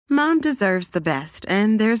Mom deserves the best,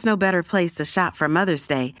 and there's no better place to shop for Mother's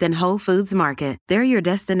Day than Whole Foods Market. They're your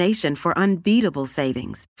destination for unbeatable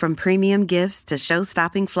savings, from premium gifts to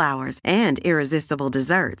show-stopping flowers and irresistible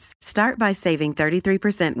desserts. Start by saving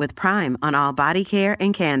 33% with Prime on all body care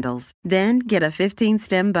and candles. Then get a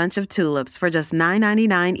 15-stem bunch of tulips for just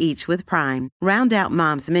 $9.99 each with Prime. Round out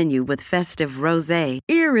Mom's menu with festive rosé,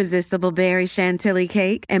 irresistible berry chantilly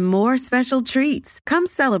cake, and more special treats. Come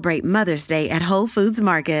celebrate Mother's Day at Whole Foods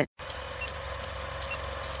Market.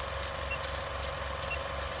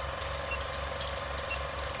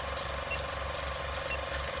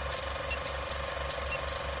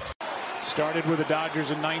 Started with the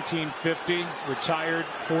Dodgers in 1950, retired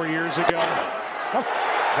 4 years ago.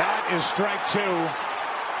 That is strike two.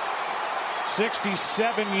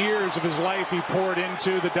 67 years of his life he poured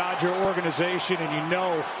into the Dodger organization, and you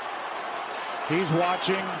know he's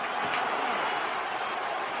watching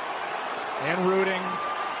and rooting.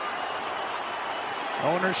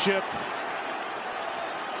 Ownership,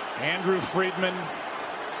 Andrew Friedman,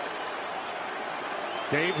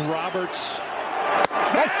 Dave Roberts.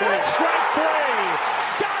 And strike three.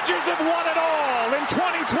 Dodgers have won it all in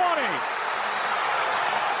 2020.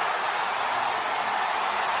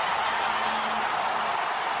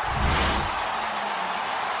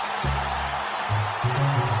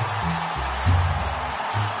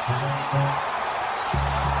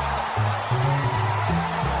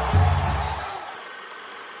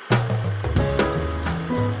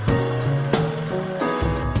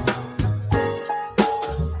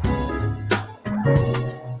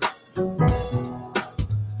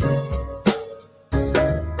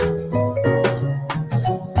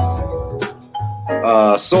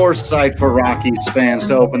 Sore sight for Rockies fans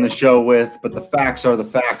to open the show with, but the facts are the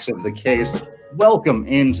facts of the case. Welcome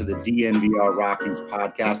into the DNVR Rockies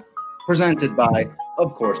podcast, presented by,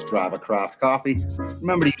 of course, Strava Craft Coffee.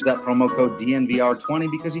 Remember to use that promo code DNVR20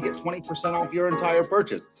 because you get 20% off your entire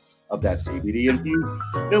purchase of that CBD-infused,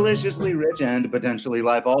 deliciously rich, and potentially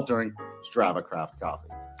life-altering Strava Craft Coffee.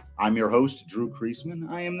 I'm your host, Drew Kreisman.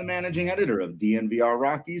 I am the managing editor of DNVR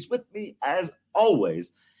Rockies. With me, as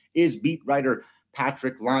always, is beat writer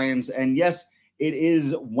Patrick Lyons. And yes, it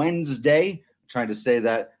is Wednesday. I'm trying to say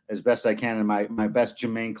that as best I can in my best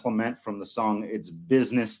Jermaine Clement from the song It's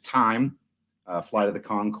Business Time, Flight of the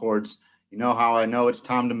Conchords. You know how I know it's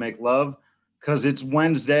time to make love? Because it's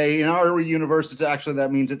Wednesday. In our universe, that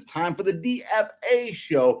means it's time for the DFA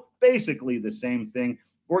show. Basically the same thing.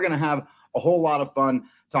 We're going to have a whole lot of fun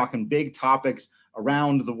talking big topics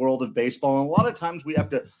around the world of baseball. And a lot of times we have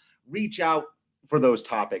to reach out for those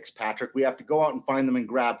topics, Patrick. We have to go out and find them and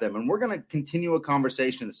grab them. And we're going to continue a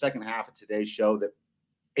conversation in the second half of today's show that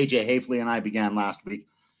AJ Hafley and I began last week.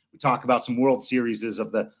 We talk about some World Series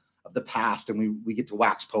of the past, and we get to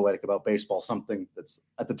wax poetic about baseball, something that's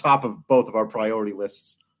at the top of both of our priority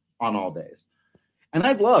lists on all days. And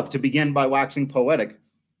I'd love to begin by waxing poetic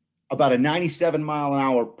about a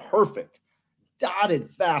 97-mile-an-hour perfect dotted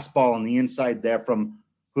fastball on the inside there from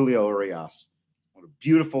Julio Urias. What a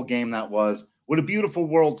beautiful game that was. What a beautiful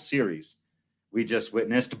World Series we just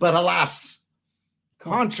witnessed. But alas,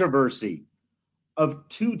 controversy of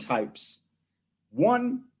two types.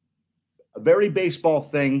 One, a very baseball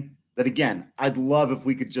thing that, again, I'd love if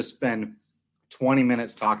we could just spend 20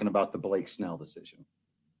 minutes talking about the Blake Snell decision.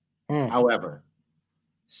 However,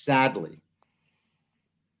 sadly,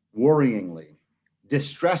 worryingly,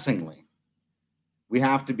 distressingly, we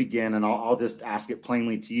have to begin, and I'll just ask it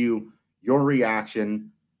plainly to you, your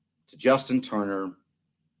reaction to Justin Turner,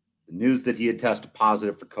 the news that he had tested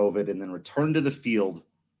positive for COVID and then returned to the field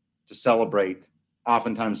to celebrate,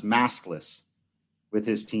 oftentimes maskless, with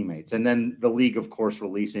his teammates. And then the league, of course,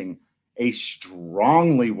 releasing a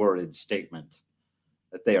strongly worded statement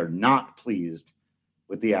that they are not pleased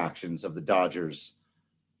with the actions of the Dodgers'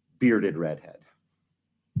 bearded redhead.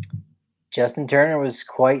 Justin Turner was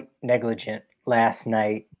quite negligent last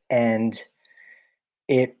night, and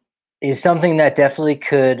it is something that definitely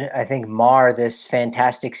could, I think, mar this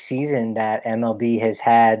fantastic season that MLB has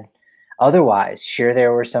had otherwise. Sure,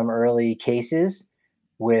 there were some early cases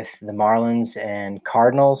with the Marlins and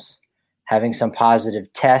Cardinals having some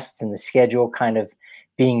positive tests and the schedule kind of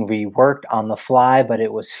being reworked on the fly, but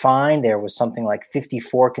it was fine. There was something like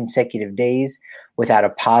 54 consecutive days without a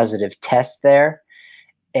positive test there.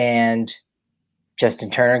 And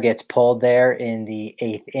Justin Turner gets pulled there in the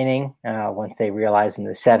 8th inning once they realized in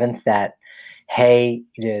the 7th that, hey,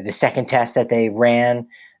 the second test that they ran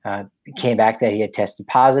came back that he had tested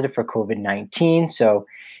positive for COVID-19. So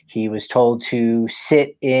he was told to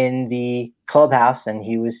sit in the clubhouse and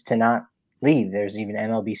he was to not leave. There's even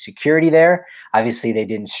MLB security there. Obviously, they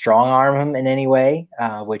didn't strong arm him in any way,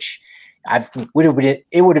 which it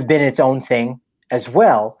would have been its own thing as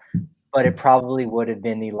well, but it probably would have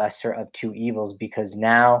been the lesser of two evils, because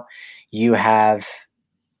now you have,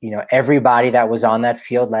 everybody that was on that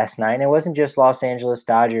field last night. And it wasn't just Los Angeles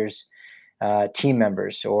Dodgers team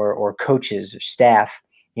members or coaches or staff.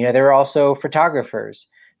 There were also photographers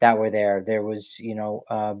that were there. There was,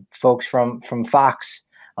 folks from Fox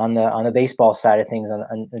on the baseball side of things,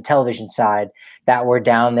 on the television side, that were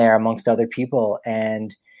down there amongst other people.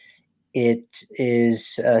 And it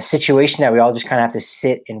is a situation that we all just kind of have to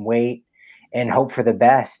sit and wait and hope for the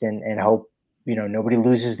best, and hope, nobody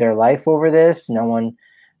loses their life over this. No one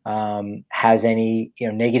has any,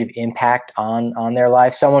 negative impact on their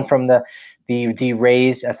life. Someone from the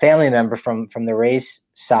Rays, a family member from the Rays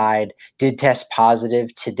side, did test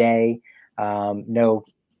positive today. No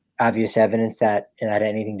obvious evidence that it had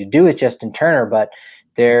anything to do with Justin Turner, but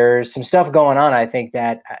there's some stuff going on. I think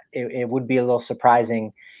that it would be a little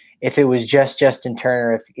surprising if it was just Justin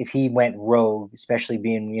Turner, if he went rogue, especially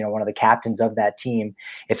being, one of the captains of that team,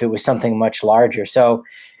 if it was something much larger. So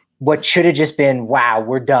what should have just been, wow,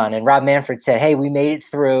 we're done. And Rob Manfred said, hey, we made it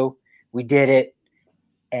through. We did it.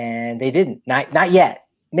 And they didn't. Not yet.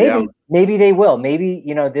 Maybe they will. Maybe,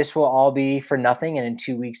 this will all be for nothing. And in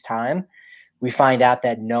 2 weeks' time, we find out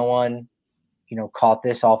that no one, caught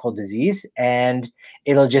this awful disease. And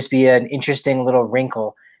it'll just be an interesting little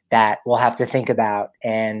wrinkle that we'll have to think about.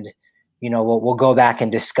 And, we'll go back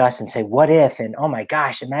and discuss and say, what if? And, oh my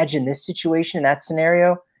gosh, imagine this situation, that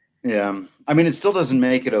scenario. Yeah. I mean, it still doesn't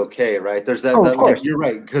make it okay, right? There's that, of course. Like, you're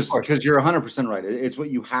right. Because you're 100% right. It's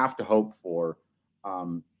what you have to hope for.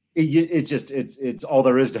 It's all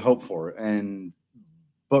there is to hope for.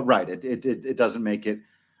 But right. It doesn't make it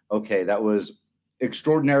okay. That was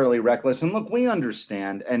extraordinarily reckless. And look, we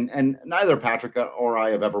understand, and neither Patrick or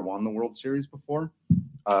I have ever won the World Series before.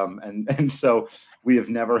 And so we have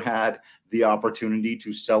never had the opportunity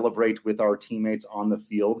to celebrate with our teammates on the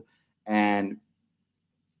field and,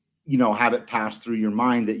 have it pass through your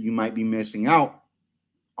mind that you might be missing out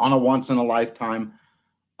on a once in a lifetime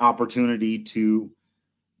opportunity to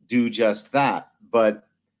do just that. But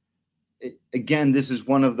again, this is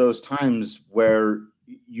one of those times where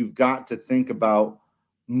you've got to think about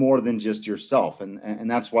more than just yourself. And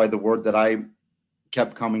that's why the word that I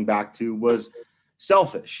kept coming back to was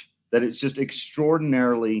selfish, that it's just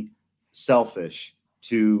extraordinarily selfish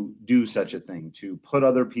to do such a thing, to put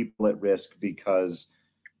other people at risk because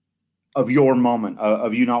of your moment,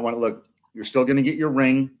 of you not want to look. You're still going to get your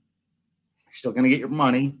ring. You're still going to get your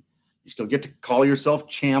money. You still get to call yourself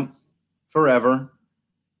champ forever.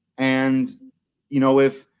 And,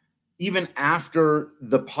 if even after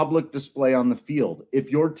the public display on the field, if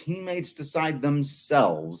your teammates decide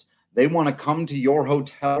themselves they want to come to your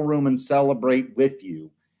hotel room and celebrate with you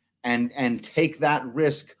and take that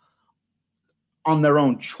risk on their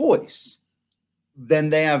own choice, then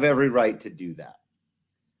they have every right to do that.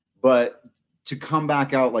 But to come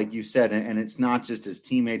back out, like you said, and it's not just his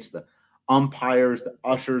teammates, the umpires, the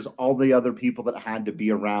ushers, all the other people that had to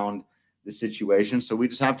be around the situation. So we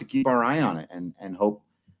just have to keep our eye on it and hope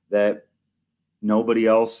that nobody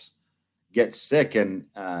else gets sick. And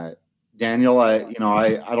Daniel, I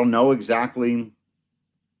don't know exactly,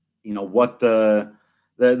 what they're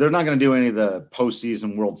not going to do any of the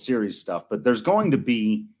postseason World Series stuff, but there's going to,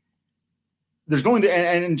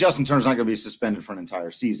 and Justin Turner's not going to be suspended for an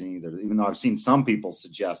entire season either, even though I've seen some people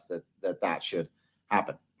suggest that should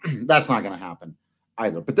happen. That's not going to happen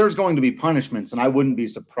either, but there's going to be punishments, and I wouldn't be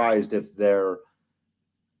surprised if they're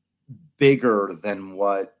bigger than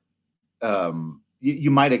what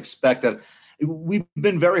you might expect. That we've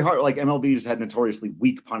been very hard, like MLB's had notoriously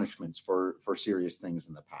weak punishments for serious things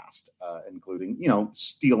in the past, including,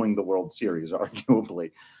 stealing the World Series,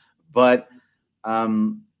 arguably. But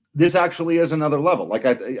this actually is another level. Like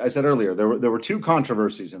I said earlier, there were two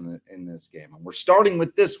controversies in this game, and we're starting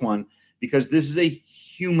with this one because this is a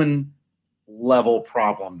human level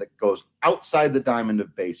problem that goes outside the diamond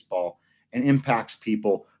of baseball and impacts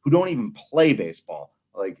people who don't even play baseball.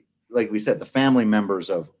 Like we said, the family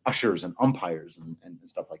members of ushers and umpires and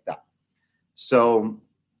stuff like that. So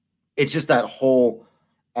it's just that whole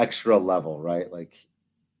extra level, right?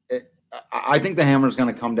 I think the hammer is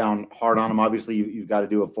going to come down hard on him. Obviously, you've got to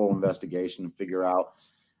do a full investigation and figure out,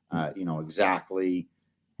 exactly,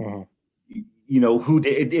 who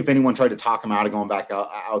did, if anyone tried to talk him out of going back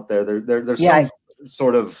out there. There's some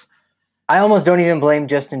sort of. I almost don't even blame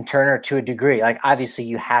Justin Turner to a degree. Like, obviously,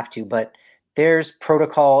 you have to, but there's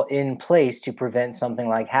protocol in place to prevent something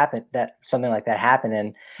like that happen.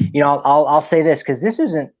 And, I'll say this, because this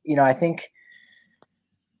isn't, I think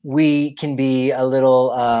we can be a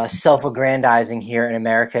little self-aggrandizing here in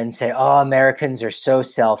America and say, oh, Americans are so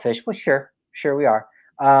selfish. Well, sure we are.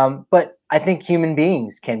 But I think human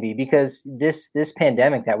beings can be, because this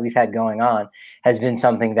pandemic that we've had going on has been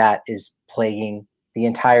something that is plaguing the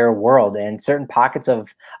entire world, and certain pockets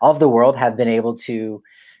of the world have been able to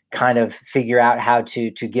kind of figure out how to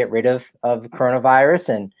get rid of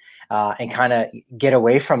coronavirus and kind of get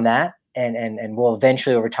away from that. And we'll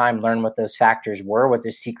eventually over time learn what those factors were, what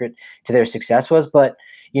the secret to their success was. But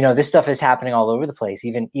this stuff is happening all over the place.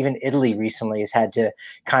 Even Italy recently has had to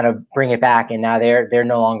kind of bring it back, and now they're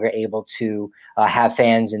no longer able to have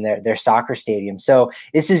fans in their soccer stadium. So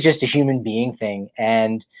this is just a human being thing,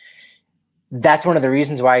 and that's one of the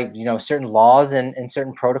reasons why certain laws and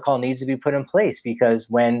certain protocol needs to be put in place, because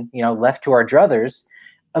when left to our druthers,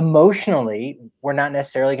 emotionally, we're not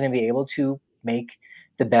necessarily going to be able to make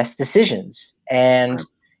the best decisions. And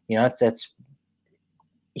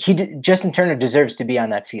Justin Turner deserves to be on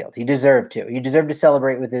that field. He deserved to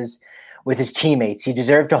celebrate with his teammates. He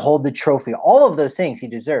deserved to hold the trophy. All of those things he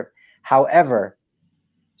deserved. However,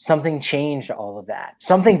 something changed all of that.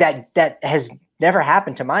 Something that has never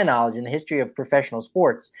happened to my knowledge in the history of professional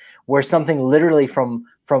sports, where something literally from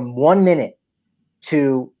 1 minute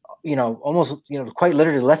to almost quite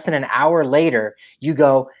literally less than an hour later, you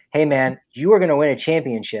go, hey man, you are going to win a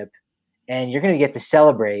championship and you're going to get to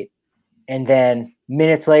celebrate. And then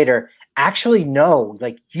minutes later, actually, no,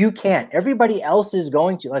 like you can't. Everybody else is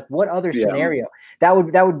going to. Like, what other scenario? That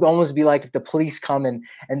would almost be like if the police come and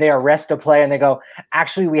they arrest a player and they go,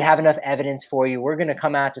 actually, we have enough evidence for you. We're going to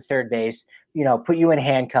come out to third base, put you in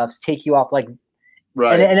handcuffs, take you off. Like,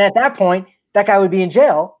 right. And at that point, that guy would be in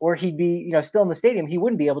jail, or he'd be, still in the stadium. He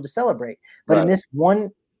wouldn't be able to celebrate. But in this one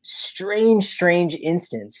strange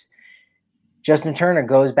instance, Justin Turner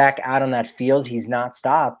goes back out on that field. He's not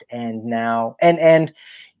stopped. And now,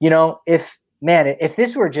 if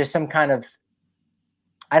this were just some kind of,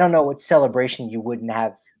 I don't know what celebration you wouldn't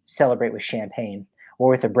have celebrate with champagne or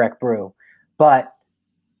with a Breck brew, but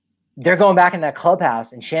they're going back in that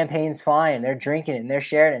clubhouse and champagne's flying. They're drinking it and they're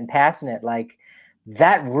sharing it and passing it. Like,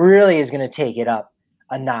 that really is going to take it up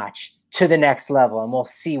a notch to the next level. And we'll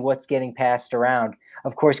see what's getting passed around.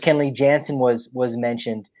 Of course, Kenley Jansen was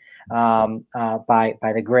mentioned by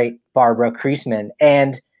the great Barbara Kreisman.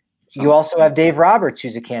 And you also have Dave Roberts,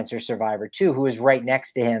 who's a cancer survivor too, who is right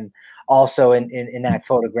next to him also in that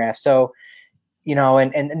photograph. So,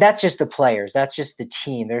 and that's just the players. That's just the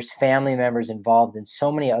team. There's family members involved and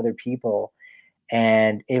so many other people.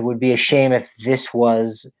 And it would be a shame if this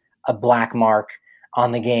was a black mark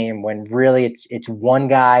on the game, when really it's one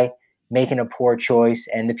guy making a poor choice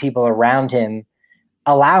and the people around him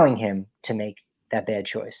allowing him to make that bad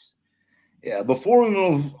choice. Yeah, before we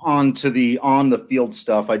move on to the on-the-field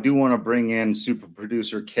stuff, I do want to bring in super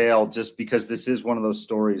producer Kale, just because this is one of those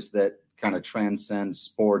stories that kind of transcends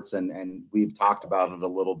sports, and we've talked about it a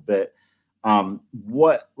little bit.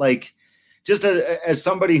 Just as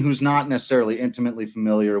somebody who's not necessarily intimately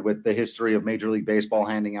familiar with the history of Major League Baseball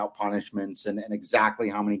handing out punishments and exactly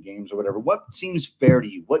how many games or whatever, what seems fair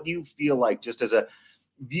to you? What do you feel like, just as a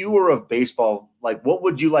viewer of baseball, like what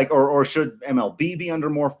would you like, or should MLB be under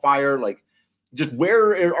more fire? Like, just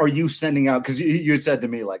where are you sending out? Because you said to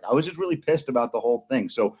me, like, I was just really pissed about the whole thing.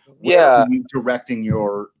 So where are you directing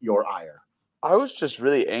your ire? I was just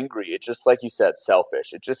really angry. It just, like you said,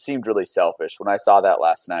 selfish. It just seemed really selfish. When I saw that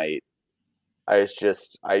last night, I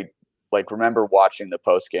remember watching the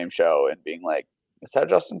post-game show and being like, is that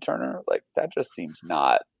Justin Turner? Like, that just seems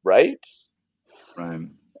not right. Right.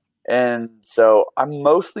 And so I'm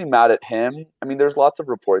mostly mad at him. I mean, there's lots of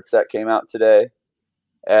reports that came out today.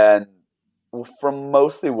 And from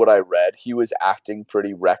mostly what I read, he was acting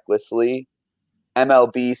pretty recklessly.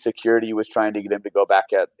 MLB security was trying to get him to go back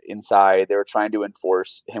inside. They were trying to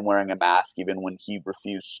enforce him wearing a mask even when he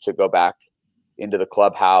refused to go back into the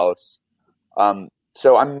clubhouse.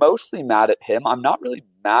 So I'm mostly mad at him. I'm not really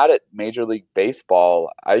mad at Major League Baseball.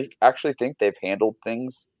 I actually think they've handled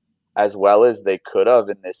things as well as they could have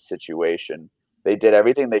in this situation. They did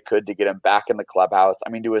everything they could to get him back in the clubhouse. I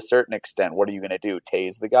mean, to a certain extent, what are you going to do?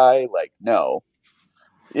 Tase the guy? Like, no.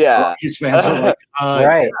 Yeah. His fans are like,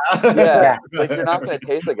 right. Yeah. Like, you're not going to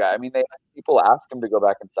tase the guy. I mean, they had people ask him to go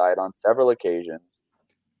back inside on several occasions.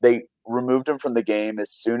 They removed him from the game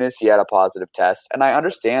as soon as he had a positive test. And I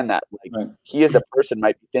understand that. Like, right. He as a person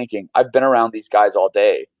might be thinking, I've been around these guys all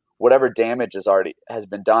day. Whatever damage has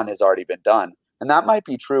been done has already been done. And that might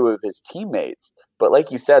be true of his teammates. But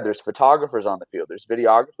like you said, there's photographers on the field. There's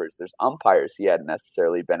videographers. There's umpires he hadn't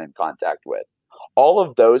necessarily been in contact with. All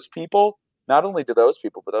of those people, not only do those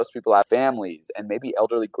people, but those people have families and maybe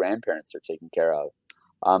elderly grandparents they're taking care of.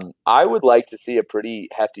 I would like to see a pretty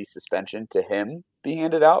hefty suspension to him be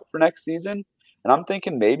handed out for next season. And I'm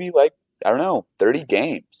thinking maybe 30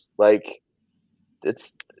 games.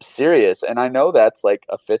 It's serious. And I know that's like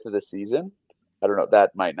a fifth of the season. I don't know.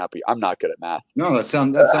 That might not be. I'm not good at math. No, that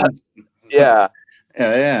sounds yeah.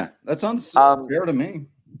 Yeah. That sounds fair to me.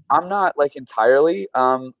 I'm not entirely.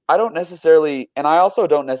 I don't necessarily, and I also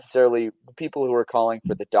don't necessarily, people who are calling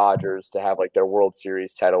for the Dodgers to have their World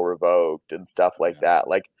Series title revoked and stuff like that.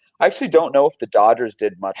 I actually don't know if the Dodgers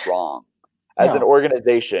did much wrong as an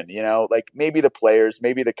organization, maybe the players,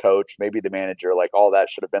 maybe the coach, maybe the manager, all that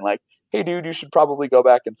should have been hey dude, you should probably go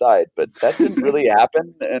back inside. But that didn't really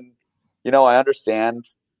happen. And, I understand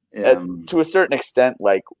to a certain extent,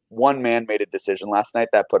 one man made a decision last night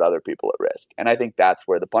that put other people at risk. And I think that's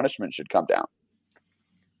where the punishment should come down.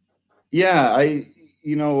 Yeah, I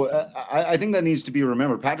think that needs to be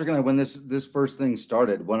remembered. Patrick and I, when this first thing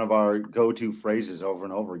started, one of our go-to phrases over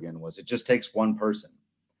and over again was, it just takes one person,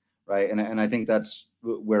 right? And I think that's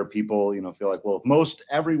where people, feel like, well, if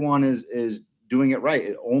everyone is doing it right,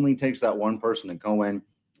 it only takes that one person to go in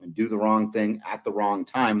and do the wrong thing at the wrong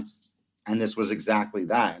time. And this was exactly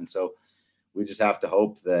that. And so we just have to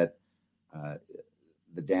hope that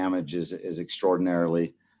the damage is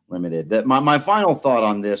extraordinarily limited. That my final thought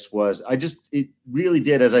on this was, it really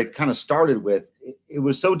did, as I kind of started with, it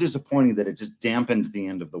was so disappointing that it just dampened the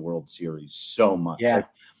end of the World Series so much. Yeah.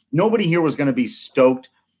 Nobody here was going to be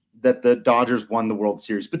stoked that the Dodgers won the World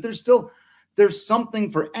Series, but there's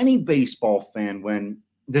something for any baseball fan when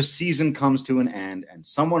the season comes to an end and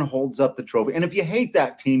someone holds up the trophy. And if you hate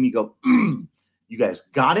that team, you go, you guys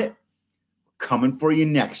got it, coming for you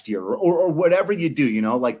next year, or whatever you do,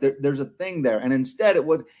 there's a thing there. And instead it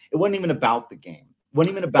wasn't even about the game. It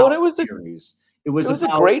wasn't even about the series. It was a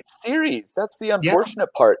great series. That's the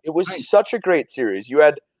unfortunate part. It was such a great series. You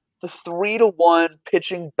had the 3-1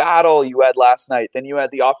 pitching battle you had last night. Then you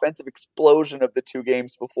had the offensive explosion of the two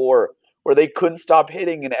games before where they couldn't stop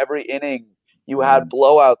hitting in every inning. You had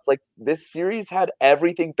blowouts. This series had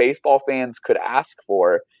everything baseball fans could ask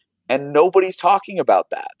for, and nobody's talking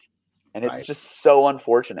about that. And it's just so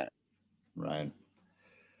unfortunate. Right.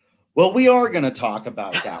 Well, we are going to talk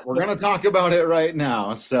about that. We're going to talk about it right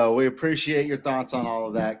now. So we appreciate your thoughts on all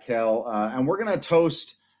of that, Kel. And we're going to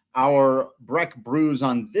toast our Breck brews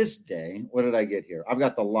on this day. What did I get here? I've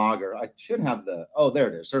got the lager. I should have there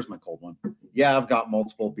it is. There's my cold one. Yeah, I've got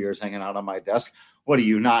multiple beers hanging out on my desk. What, do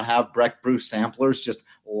you not have Breck brew samplers just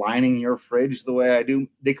lining your fridge the way I do?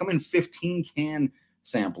 They come in 15 can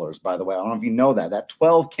samplers, by the way. I don't know if you know that. That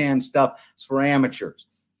 12 can stuff is for amateurs.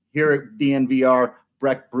 Here at DNVR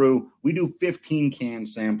Breck Brew, we do 15 can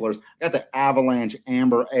samplers. I got the Avalanche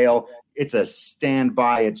Amber Ale. It's a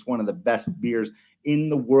standby. It's one of the best beers in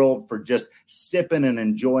the world for just sipping and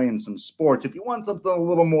enjoying some sports. If you want something a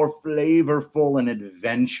little more flavorful and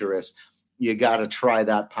adventurous, you got to try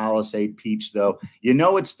that Palisade Peach, though.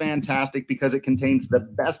 It's fantastic because it contains the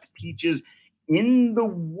best peaches in the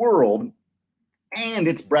world, and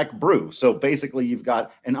it's Breck Brew. So basically, you've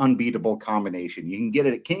got an unbeatable combination. You can get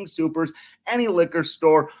it at King Soopers, any liquor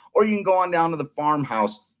store, or you can go on down to the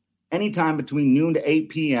farmhouse anytime between noon to 8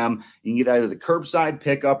 p.m. You can get either the curbside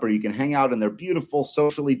pickup or you can hang out in their beautiful,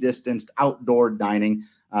 socially distanced outdoor dining.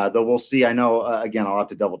 Though we'll see. I know, again, I'll have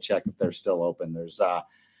to double check if they're still open.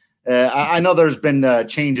 I know there's been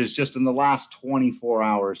changes just in the last 24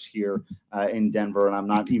 hours here in Denver, and I'm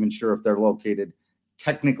not even sure if they're located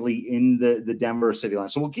technically in the Denver city line.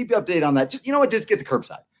 So we'll keep you updated on that. Just get the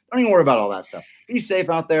curbside. Don't even worry about all that stuff. Be safe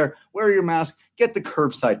out there. Wear your mask. Get the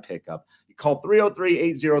curbside pickup. You call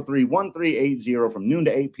 303-803-1380 from noon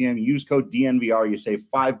to 8 p.m. Use code DNVR. You save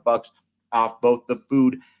 $5 off both the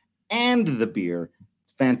food and the beer.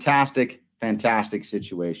 Fantastic, fantastic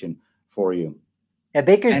situation for you. Yeah,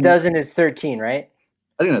 Baker's dozen is 13, right?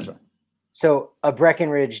 I think that's right. So a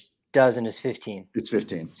Breckenridge dozen is 15. It's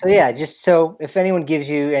 15. So yeah, just so if anyone gives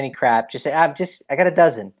you any crap, just say, I got a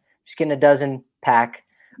dozen. Just getting a dozen pack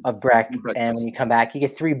of Breck, and when you come back, you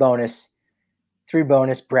get three bonus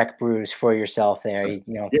Breck brews for yourself there.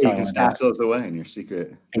 You can stash those away in your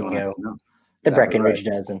secret. The Breckenridge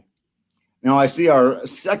dozen. Now, I see our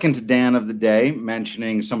second Dan of the day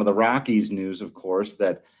mentioning some of the Rockies news, of course,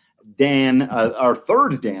 that Dan, our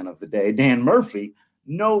third Dan of the day, Dan Murphy,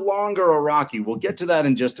 no longer a Rocky. We'll get to that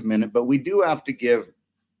in just a minute, but we do have to give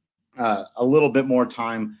a little bit more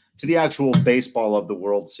time to the actual baseball of the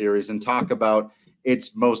World Series and talk about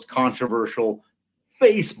its most controversial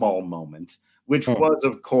baseball moment, which was,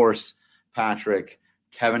 of course, Patrick,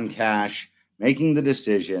 Kevin Cash making the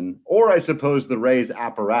decision, or I suppose the Rays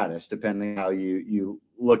apparatus, depending how you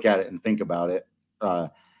look at it and think about it,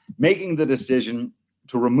 making the decision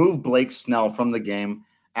to remove Blake Snell from the game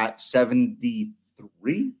at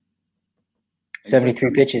 73?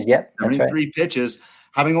 73 pitches, yep. 73 right. pitches,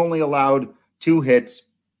 having only allowed 2 hits.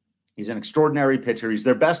 He's an extraordinary pitcher. He's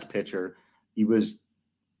their best pitcher. He was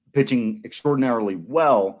pitching extraordinarily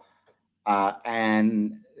well,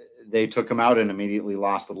 and they took him out and immediately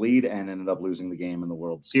lost the lead and ended up losing the game in the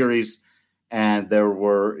World Series. And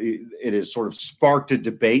it has sort of sparked a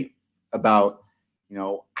debate about,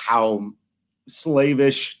 how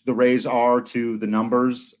slavish the Rays are to the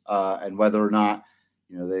numbers, and whether or not,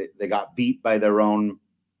 they got beat by their own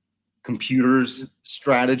computer's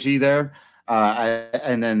strategy there.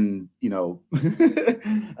 And then,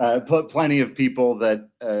 plenty of people that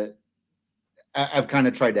have kind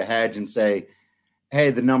of tried to hedge and say, hey,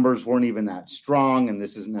 the numbers weren't even that strong, and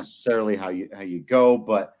this isn't necessarily how you go.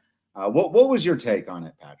 But what was your take on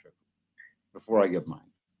it, Patrick, before I give mine?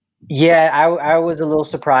 Yeah, I was a little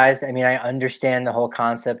surprised. I mean, I understand the whole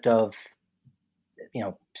concept of,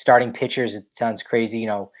 starting pitchers. It sounds crazy,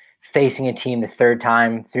 facing a team the third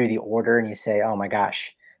time through the order, and you say, oh my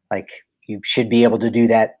gosh, like you should be able to do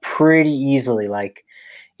that pretty easily. Like,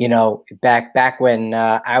 back when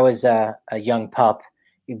I was a young pup,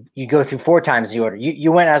 you go through 4 times the order.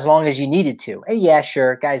 You went as long as you needed to. Hey, yeah,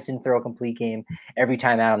 sure. Guys didn't throw a complete game every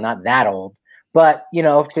time out. I'm not that old. But,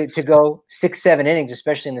 to go 6-7 innings,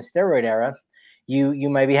 especially in the steroid era, you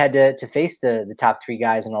maybe had to face the top 3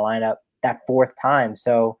 guys in the lineup that 4th time.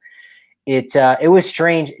 So it was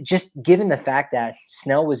strange, just given the fact that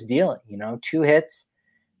Snell was dealing, 2 hits,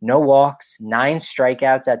 no walks, 9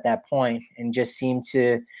 strikeouts at that point, and just seemed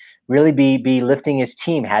to really be lifting his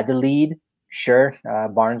team. Had the lead. Sure,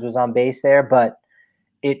 Barnes was on base there, but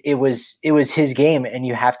it was his game, and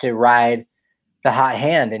you have to ride the hot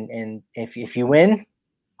hand. And if you win,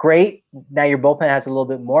 great. Now your bullpen has a little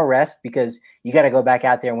bit more rest because you got to go back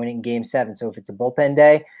out there and win it in Game 7. So if it's a bullpen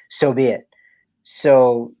day, so be it.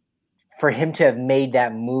 So for him to have made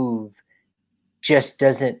that move just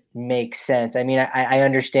doesn't make sense. I mean, I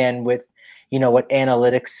understand with what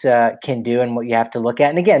analytics can do and what you have to look at.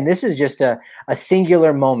 And again, this is just a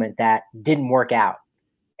singular moment that didn't work out.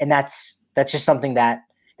 And that's just something that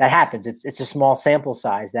happens. It's a small sample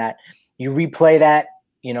size that you replay that,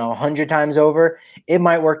 100 times over, it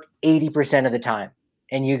might work 80% of the time.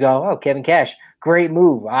 And you go, oh, Kevin Cash, great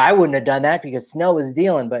move. I wouldn't have done that because Snell was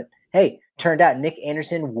dealing. But hey, turned out Nick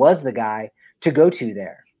Anderson was the guy to go to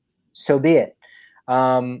there. So be it.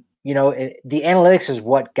 The analytics is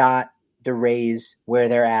what got the Rays where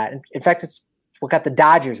they're at. In fact, it's what got the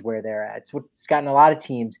Dodgers where they're at. It's what's gotten a lot of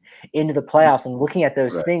teams into the playoffs and looking at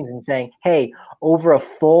those things and saying, hey, over a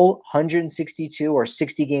full 162 or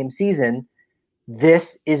 60 game season,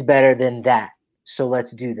 this is better than that. So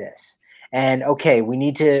let's do this. And okay, we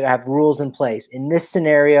need to have rules in place. In this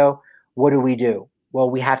scenario, what do? Well,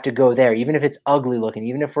 we have to go there, even if it's ugly looking,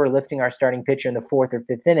 even if we're lifting our starting pitcher in the 4th or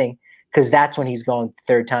 5th inning, because that's when he's going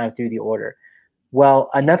 3rd time through the order. Well,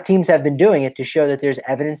 enough teams have been doing it to show that there's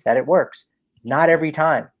evidence that it works. Not every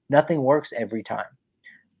time. Nothing works every time,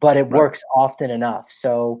 but it works often enough.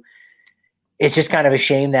 So it's just kind of a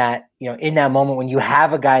shame that, in that moment when you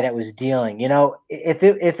have a guy that was dealing, if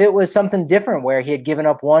it was something different where he had given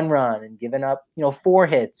up 1 run and given up, 4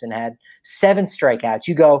 hits and had 7 strikeouts,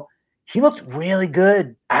 you go, he looked really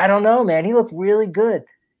good. I don't know, man. He looked really good.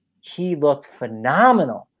 He looked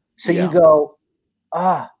phenomenal. So you go,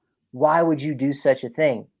 why would you do such a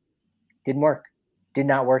thing? Didn't work. Did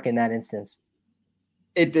not work in that instance.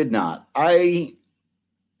 It did not. I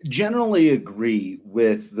generally agree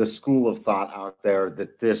with the school of thought out there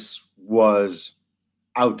that this was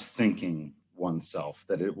outthinking oneself,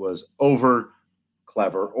 that it was over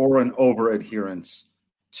clever or an over adherence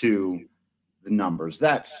to the numbers.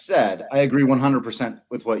 That said, I agree 100%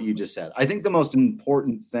 with what you just said. I think the most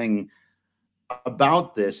important thing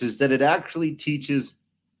about this is that it actually teaches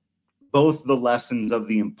both the lessons of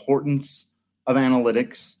the importance of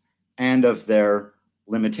analytics and of their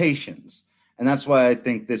limitations. And that's why I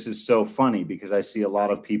think this is so funny, because I see a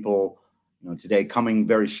lot of people, today coming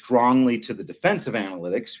very strongly to the defense of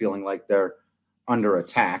analytics, feeling like they're under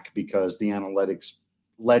attack because the analytics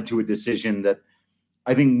led to a decision that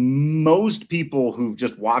I think most people who've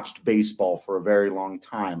just watched baseball for a very long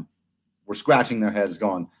time were scratching their heads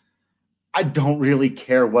going, I don't really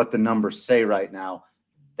care what the numbers say right now.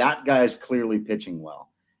 That guy is clearly pitching well.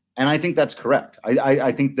 And I think that's correct.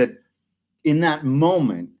 I think that in that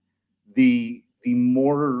moment, the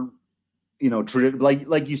more,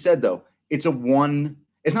 like you said, though, it's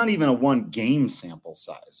not even a 1 game sample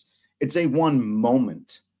size. It's a 1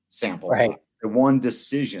 moment sample size, a 1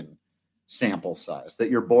 decision sample size that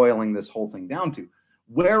you're boiling this whole thing down to.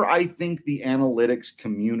 Where I think the analytics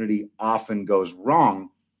community often goes wrong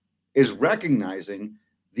is recognizing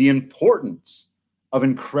the importance of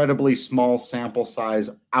incredibly small sample size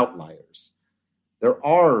outliers. There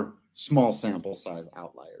are small sample size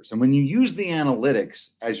outliers. And when you use the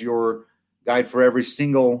analytics as your guide for every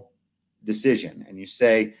single decision, and you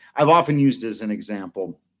say, I've often used as an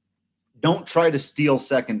example, don't try to steal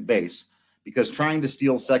second base, because trying to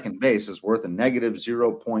steal second base is worth a negative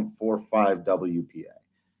 0.45 WPA.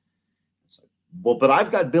 Well, but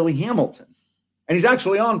I've got Billy Hamilton, and he's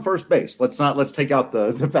actually on first base. Let's take out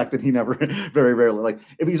the fact that he never, very rarely, like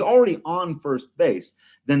if he's already on first base,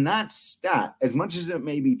 then that stat, as much as it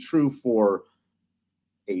may be true for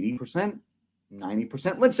 80%,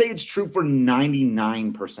 90%, let's say it's true for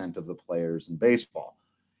 99% of the players in baseball.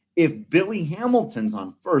 If Billy Hamilton's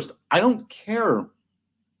on first, I don't care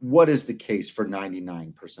what is the case for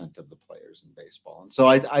 99% of the players in baseball. And so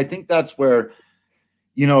I think that's where,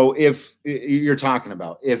 if you're talking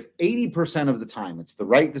about, if 80% of the time it's the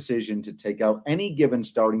right decision to take out any given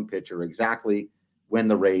starting pitcher exactly when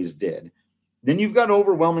the Rays did, then you've got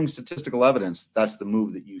overwhelming statistical evidence that's the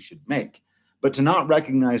move that you should make. But to not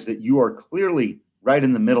recognize that you are clearly right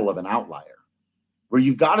in the middle of an outlier where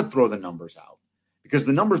you've got to throw the numbers out, because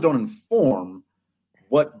the numbers don't inform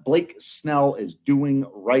what Blake Snell is doing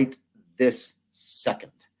right this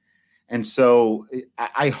second. And so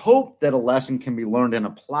I hope that a lesson can be learned and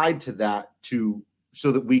applied to that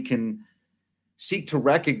so that we can seek to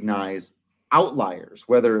recognize outliers,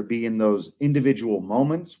 whether it be in those individual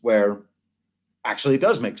moments where actually it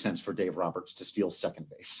does make sense for Dave Roberts to steal second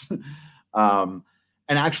base. And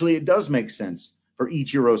actually it does make sense for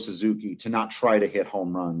Ichiro Suzuki to not try to hit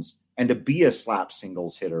home runs and to be a slap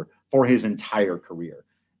singles hitter for his entire career.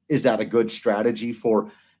 Is that a good strategy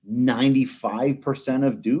for 95%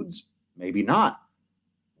 of dudes? Maybe not.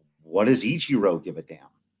 What does Ichiro give a damn?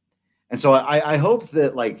 And so I hope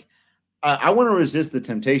that, I want to resist the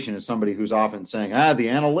temptation as somebody who's often saying, the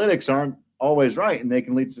analytics aren't always right, and they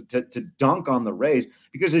can lead to dunk on the Rays,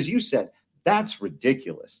 because as you said, that's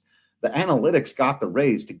ridiculous. The analytics got the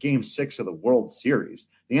Rays to Game 6 of the World Series.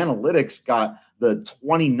 The analytics got the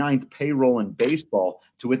 29th payroll in baseball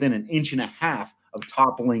to within an inch and a half of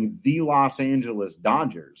toppling the Los Angeles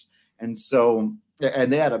Dodgers. And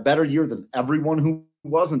they had a better year than everyone who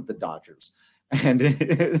wasn't the Dodgers.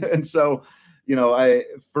 And so,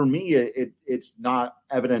 for me, it's not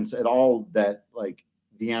evidence at all that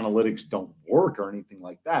the analytics don't work or anything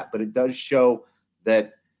like that, but it does show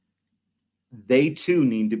that they too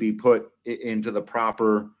need to be put into the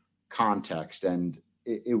proper context. And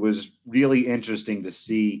it was really interesting to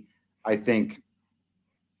see, I think,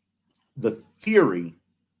 the theory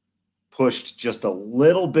pushed just a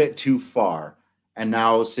little bit too far, and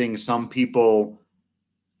now seeing some people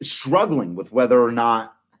struggling with whether or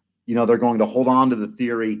not, they're going to hold on to the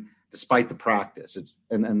theory despite the practice.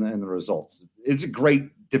 And the results. It's a great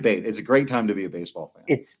debate. It's a great time to be a baseball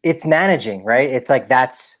fan. It's managing, right? It's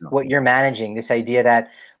that's what you're managing. This idea that,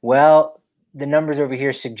 the numbers over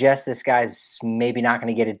here suggest this guy's maybe not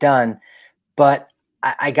going to get it done, but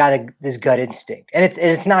I got this gut instinct. And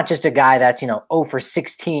it's not just a guy that's, 0 for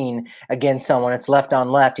 16 against someone. It's left on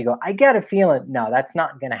left. You go, I got a feeling. No, that's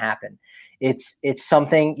not going to happen. It's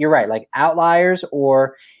something, you're right, like outliers,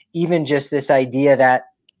 or even just this idea that,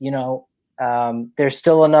 there's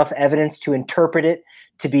still enough evidence to interpret it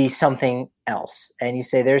to be something else. And you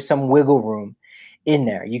say there's some wiggle room in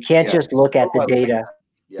there. You can't just look at the data.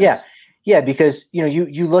 Yes. Yeah, because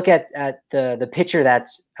you look at the pitcher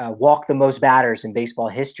that's walked the most batters in baseball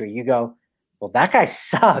history. You go, well, that guy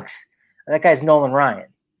sucks. That guy's Nolan Ryan.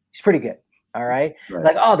 He's pretty good. All right.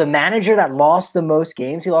 The manager that lost the most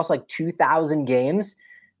games, he lost 2,000 games.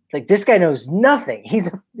 This guy knows nothing. He's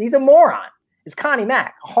a moron. It's Connie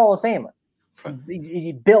Mack, a Hall of Famer.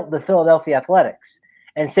 He built the Philadelphia Athletics.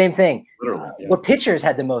 And same thing. What pitchers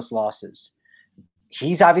had the most losses?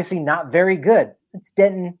 He's obviously not very good. It's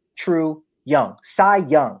Denton, True, Young, Cy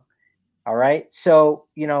Young. All right. So,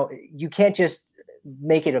 you can't just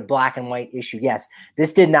make it a black and white issue. Yes,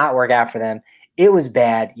 this did not work out for them. It was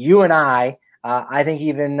bad. You and I think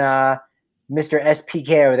even Mr.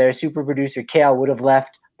 SPK over there, super producer Kale, would have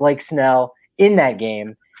left Blake Snell in that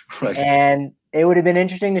game. Right. And it would have been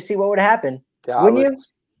interesting to see what would happen. Yeah, wouldn't you?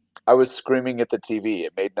 I was screaming at the TV.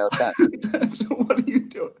 It made no sense. So what are you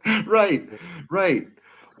doing? Right.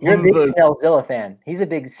 You're a big Snellzilla fan. He's a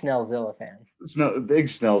big Snellzilla fan. It's not a big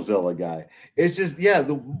Snellzilla guy. It's just,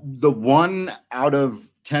 the 1 out of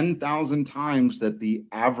 10,000 times that the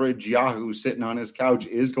average Yahoo sitting on his couch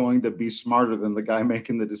is going to be smarter than the guy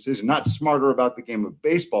making the decision. Not smarter about the game of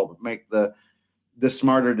baseball, but make the the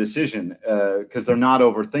smarter decision because they're not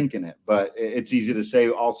overthinking it. But it's easy to say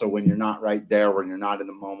also when you're not right there, when you're not in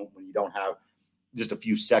the moment, when you don't have just a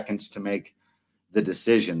few seconds to make the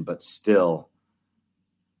decision. But still,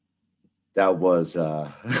 that was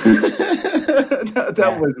that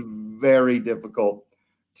was very difficult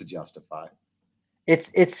to justify.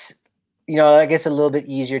 It's I guess a little bit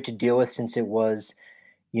easier to deal with since it was,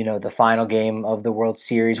 the final game of the World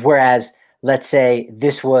Series. Whereas, let's say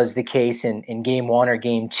this was the case in game 1 or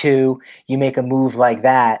game 2, you make a move like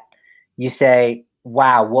that, you say,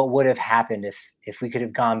 wow, what would have happened if we could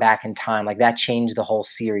have gone back in time? Like that changed the whole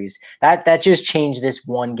series. That just changed this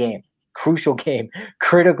one game, crucial game,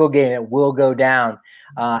 critical game. It will go down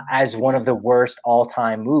as one of the worst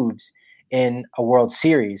all-time moves in a World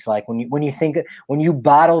Series. Like when you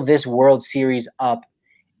bottle this World Series up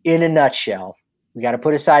in a nutshell, we got to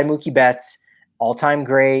put aside Mookie Betts, all-time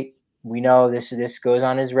great. We know this goes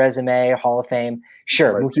on his resume, Hall of Fame.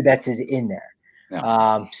 Sure, right. Mookie Betts is in there.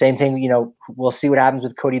 Yeah. Same thing, we'll see what happens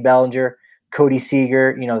with Cody Bellinger, Cody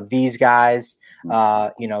Seager, these guys,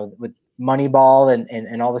 with Moneyball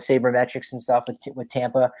and all the sabermetrics and stuff with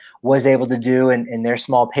Tampa was able to do and their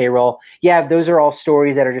small payroll. Yeah, those are all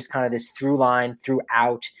stories that are just kind of this through line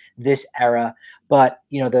throughout this era. But,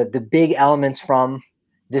 the big elements from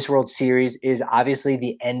this World Series is obviously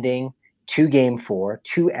the ending to Game 4,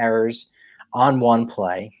 2 errors on one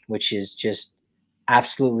play, which is just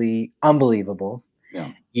absolutely unbelievable.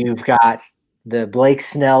 Yeah. You've got the Blake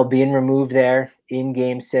Snell being removed there in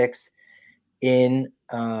Game 6 in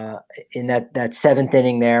that 7th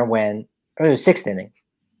inning there it was 6th inning.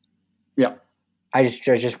 Yeah. I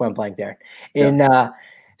just went blank there.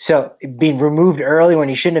 So being removed early when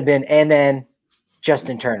he shouldn't have been, and then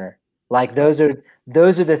Justin Turner. Like those are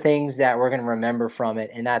the things that we're going to remember from it,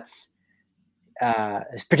 and that's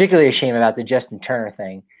it's particularly a shame about the Justin Turner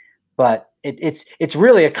thing. But it's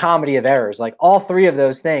really a comedy of errors. Like all 3 of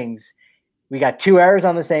those things, we got 2 errors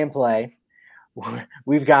on the same play.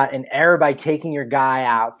 We've got an error by taking your guy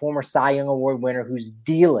out, former Cy Young Award winner who's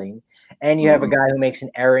dealing, and you have a guy who makes an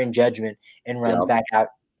error in judgment and runs back out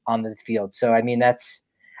on the field. So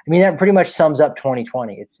that pretty much sums up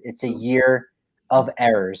 2020. It's a year of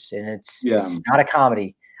errors, and it's not a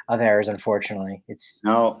comedy of errors, unfortunately.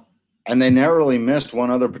 No. And they narrowly missed one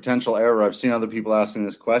other potential error. I've seen other people asking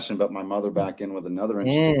this question, but my mother back in with another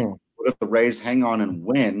instance. What if the Rays hang on and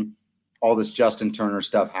win? All this Justin Turner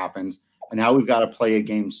stuff happens, and now we've got to play a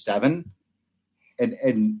Game 7,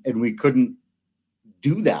 and we couldn't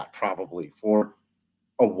do that probably for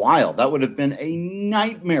a while. That would have been a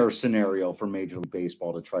nightmare scenario for Major League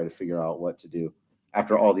Baseball to try to figure out what to do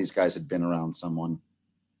after all these guys had been around someone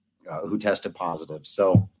who tested positive.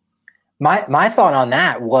 So. My thought on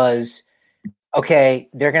that was, okay,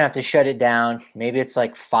 they're going to have to shut it down. Maybe it's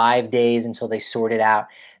like 5 days until they sort it out.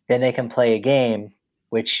 Then they can play a game,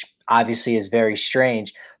 which obviously is very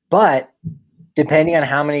strange. But depending on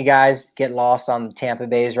how many guys get lost on Tampa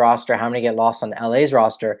Bay's roster, how many get lost on LA's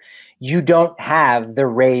roster, you don't have the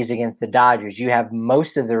Rays against the Dodgers. You have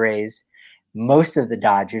most of the Rays, most of the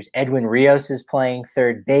Dodgers. Edwin Rios is playing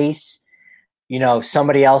third base.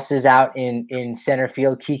 Somebody else is out in center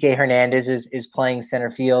field. Kike Hernandez is playing center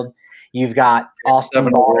field. You've got Austin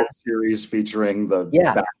Ball series featuring the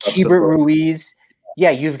Keibert Ruiz.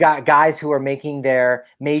 Yeah, you've got guys who are making their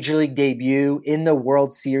major league debut in the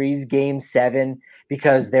World Series Game 7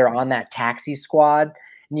 because they're on that taxi squad,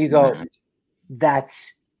 and you go,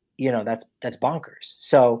 that's bonkers.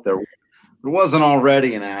 So there wasn't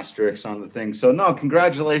already an asterisk on the thing. So, no,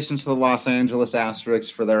 congratulations to the Los Angeles Asterisks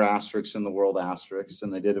for their asterisks in the World Asterisks,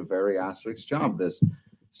 and they did a very asterisk job this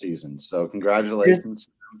season. So, congratulations.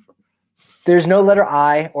 There's no letter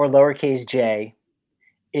I or lowercase j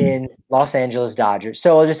in Los Angeles Dodgers.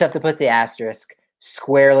 So, we'll just have to put the asterisk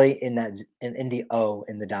squarely in the O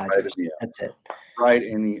in the Dodgers. Right, that's it. Right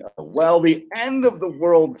in the O. Well, the end of the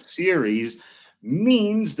World Series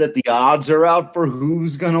means that the odds are out for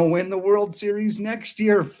who's going to win the World Series next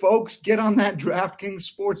year. Folks, get on that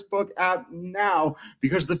DraftKings Sportsbook app now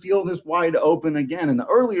because the field is wide open again. And the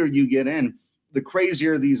earlier you get in, the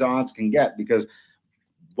crazier these odds can get because,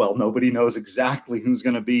 well, nobody knows exactly who's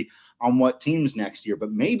going to be on what teams next year. But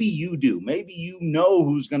maybe you do. Maybe you know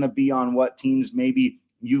who's going to be on what teams. Maybe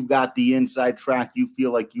you've got the inside track. You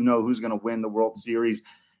feel like you know who's going to win the World Series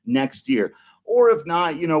next year. Or if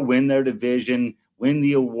not, win their division, win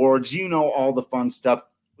the awards, all the fun stuff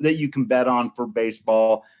that you can bet on for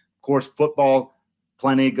baseball. Of course, football,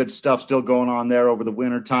 plenty of good stuff still going on there over the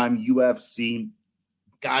wintertime. UFC,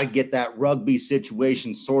 got to get that rugby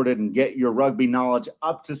situation sorted and get your rugby knowledge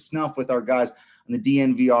up to snuff with our guys on the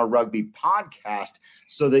DNVR Rugby podcast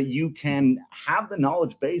so that you can have the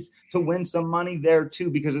knowledge base to win some money there too,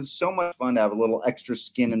 because it's so much fun to have a little extra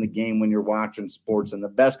skin in the game when you're watching sports. And the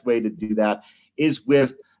best way to do that is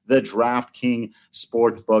with the DraftKings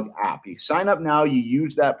Sportsbook app. You sign up now, you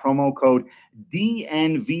use that promo code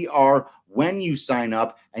DNVR when you sign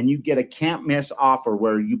up, and you get a can't miss offer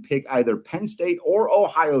where you pick either Penn State or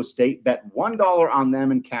Ohio State, bet $1 on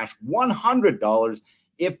them and cash $100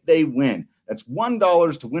 if they win. That's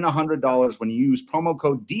 $1 to win $100 when you use promo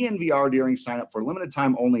code DNVR during sign up for limited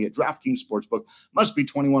time only at DraftKings Sportsbook. Must be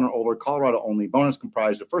 21 or older, Colorado only. Bonus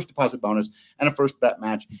comprised of first deposit bonus and a first bet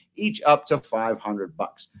match, each up to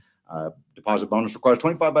 $500. Deposit bonus requires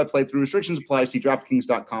 25 by playthrough. Restrictions apply. See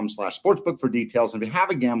DraftKings.com/sportsbook for details. And if you have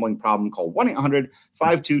a gambling problem, call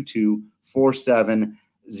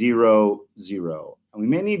 1-800-522-4700. And we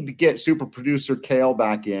may need to get super producer Kale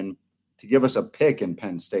back in to give us a pick in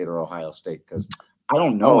Penn State or Ohio State, because I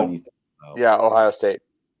don't know anything about. Yeah, Ohio State.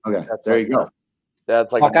 Okay, there you go.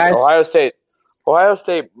 That's like Ohio State. Ohio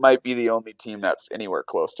State might be the only team that's anywhere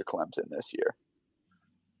close to Clemson this year.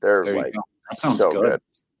 They're like, that sounds so good.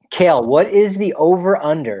 Kale, what is the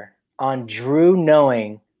over-under on Drew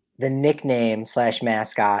knowing the nickname /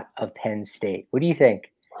 mascot of Penn State? What do you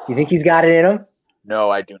think? You think he's got it in him?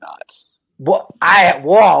 No, I do not.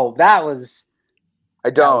 That was. I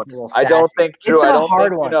don't think Drew. It's I don't hard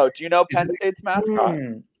think one. you know. Do you know Penn State's mascot?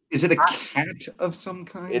 Is it a cat of some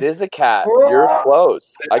kind? It is a cat. You're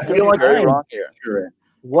close. I could be very wrong here. Sure.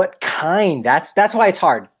 What kind? That's why it's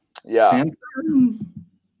hard. Yeah. Ooh.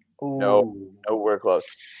 No, we're close.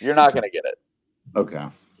 You're not going to get it. Okay.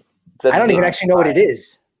 I don't even actually know what it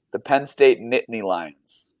is. The Penn State Nittany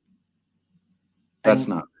Lions. That's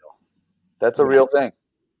not real. That's a real thing.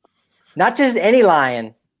 Not just any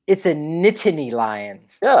lion. It's a Nittany lion.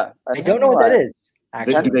 Yeah. I don't know what that is.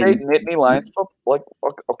 Penn State Nittany Lions.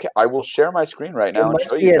 Okay, I will share my screen right now and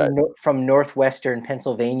show you guys. From northwestern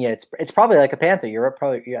Pennsylvania. It's probably like a panther. I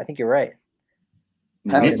think you're right.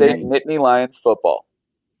 Penn State Nittany Lions football.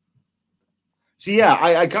 See, yeah,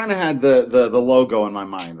 I kind of had the logo in my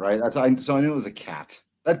mind, right? So I knew it was a cat.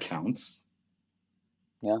 That counts.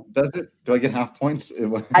 Yeah. Does it? Do I get half points?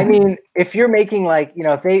 I mean, if you're making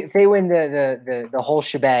if they win the whole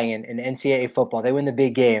shebang in NCAA football, they win the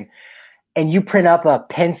big game, and you print up a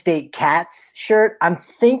Penn State Cats shirt, I'm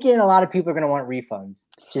thinking a lot of people are going to want refunds.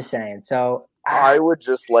 Just saying. So I would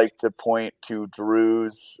just like to point to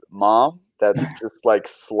Drew's mom. That's just like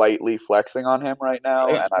slightly flexing on him right now,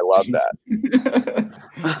 and I love that.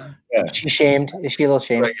 Yeah. Is she shamed? Is she a little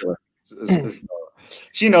shamed? Regular.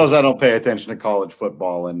 She knows I don't pay attention to college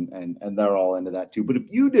football, and they're all into that too. But if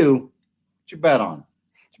you do, what you bet on?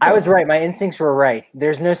 I was right. My instincts were right.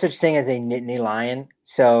 There's no such thing as a Nittany lion,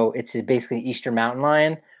 so it's basically an Eastern Mountain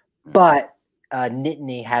lion. But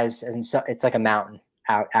Nittany it's like a mountain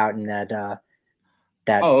out in that.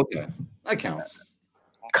 Oh, okay, that counts.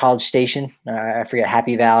 College Station. I forget,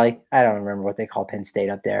 Happy Valley. I don't remember what they call Penn State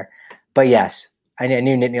up there. But yes, I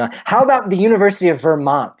knew Nittany Lion. How about the University of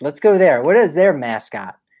Vermont? Let's go there. What is their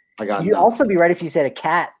mascot? You'd also be right if you said a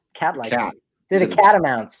cat. Cat-like. Cat. They're the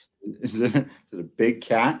catamounts. Is it a big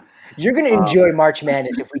cat? You're gonna enjoy March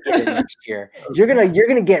Madness if we get it next year. You're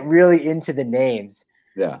gonna get really into the names.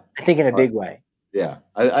 Yeah. I think in a big way. Yeah,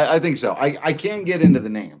 I think so. I can get into the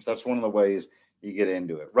names. That's one of the ways you get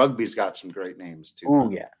into it. Rugby's got some great names too. Oh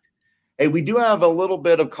yeah. Hey, we do have a little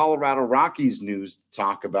bit of Colorado Rockies news to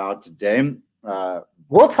talk about today.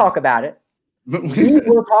 We'll talk about it. We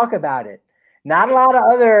will talk about it. Not a lot of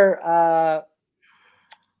other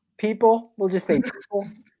people. We'll just say people.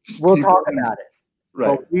 We'll talk about it.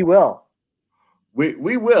 Right. But we will.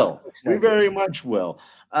 We will. We very much will.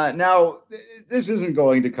 Now, this isn't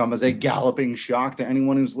going to come as a galloping shock to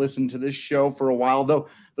anyone who's listened to this show for a while, though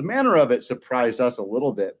the manner of it surprised us a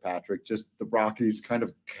little bit, Patrick. Just the Rockies kind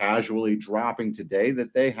of casually dropping today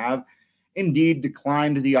that they have indeed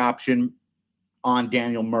declined the option on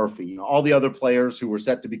Daniel Murphy. You know, all the other players who were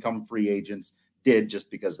set to become free agents did, just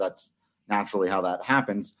because that's naturally how that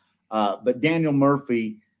happens. But Daniel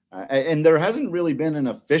Murphy, and there hasn't really been an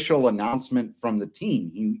official announcement from the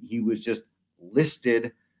team. He was just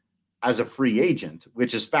listed as a free agent,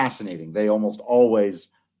 which is fascinating. They almost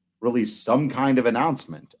always release some kind of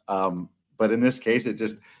announcement. But in this case,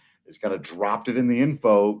 it's kind of dropped it in the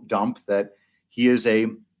info dump that he is a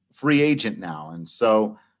free agent now. And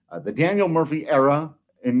so the Daniel Murphy era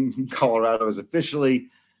in Colorado has officially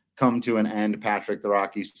come to an end. Patrick, the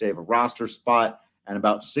Rockies save a roster spot and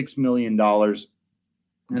about $6 million.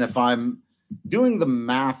 And if I'm doing the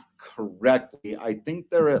math correctly, I think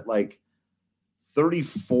they're at like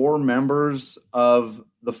 34 members of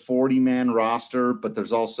the 40-man roster, but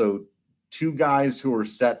there's also 2 guys who are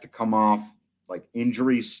set to come off like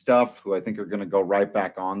injury stuff who I think are going to go right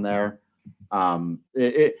back on there.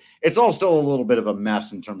 It's all still a little bit of a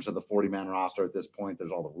mess in terms of the 40-man roster at this point.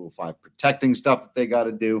 There's all the Rule 5 protecting stuff that they got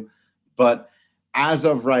to do. But as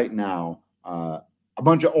of right now, a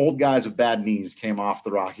bunch of old guys with bad knees came off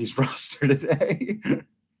the Rockies roster today.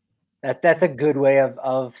 That's a good way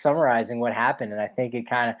of summarizing what happened. And I think it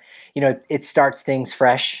kind of, it starts things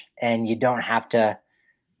fresh, and you don't have to,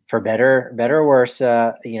 for better or worse,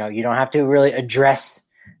 you don't have to really address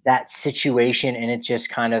that situation. And it's just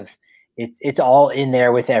kind of, it's all in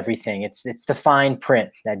there with everything. It's the fine print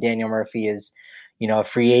that Daniel Murphy is, a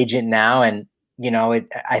free agent now. And,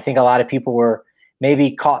 I think a lot of people were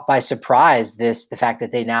maybe caught by surprise the fact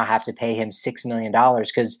that they now have to pay him $6 million,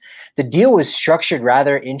 because the deal was structured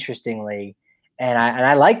rather interestingly. And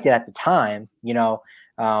I liked it at the time,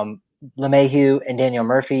 LeMahieu and Daniel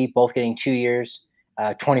Murphy both getting 2 years,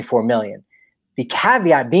 $24 million. The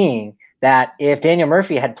caveat being that if Daniel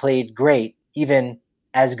Murphy had played great, even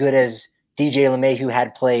as good as DJ LeMahieu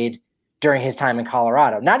had played during his time in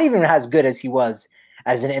Colorado, not even as good as he was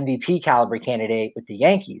as an MVP caliber candidate with the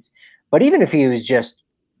Yankees, but even if he was just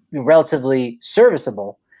relatively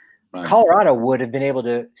serviceable, right, Colorado would have been able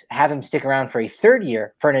to have him stick around for a third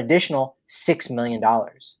year for an additional $6 million.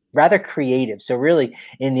 Rather creative. So really,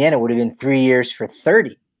 in the end, it would have been 3 years for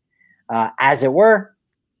 30. As it were,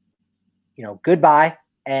 goodbye.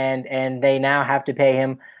 And they now have to pay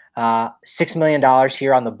him $6 million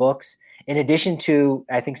here on the books, in addition to,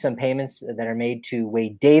 I think, some payments that are made to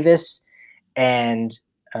Wade Davis. And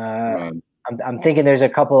I'm thinking there's a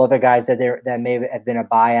couple other guys that may have been a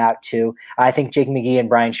buyout too. I think Jake McGee and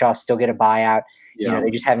Brian Shaw still get a buyout. Yeah. They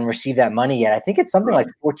just haven't received that money yet. I think it's something like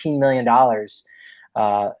 $14 million.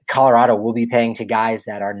 Colorado will be paying to guys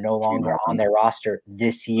that are no longer on their roster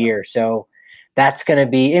this year. So that's going to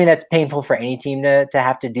be, that's painful for any team to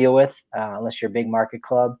have to deal with, unless you're a big market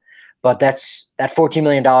club. But that $14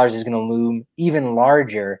 million is going to loom even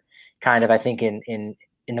larger, kind of, I think, in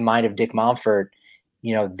the mind of Dick Monfort,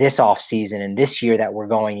 this offseason and this year that we're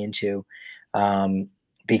going into,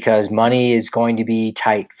 because money is going to be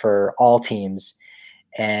tight for all teams.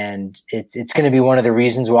 And it's going to be one of the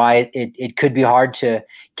reasons why it could be hard to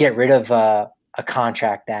get rid of a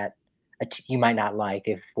contract that you might not like,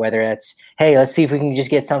 whether it's, hey, let's see if we can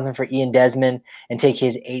just get something for Ian Desmond and take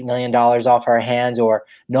his $8 million off our hands, or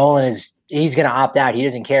Nolan he's going to opt out. He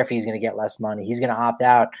doesn't care if he's going to get less money. He's going to opt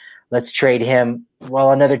out. Let's trade him.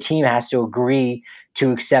 Well, another team has to agree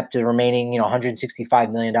to accept the remaining,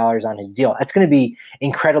 $165 million on his deal. That's going to be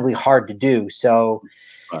incredibly hard to do. So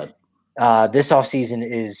this offseason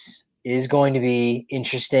is going to be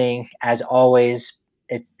interesting as always.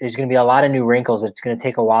 There's going to be a lot of new wrinkles. It's going to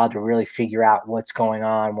take a while to really figure out what's going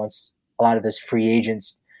on once a lot of those free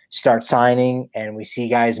agents start signing and we see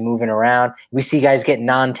guys moving around. We see guys get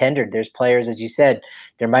non-tendered. There's players, as you said,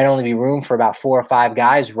 there might only be room for about 4 or 5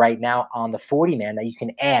 guys right now on the 40-man that you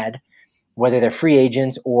can add, whether they're free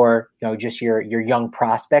agents or just your young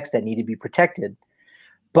prospects that need to be protected.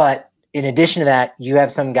 But in addition to that, you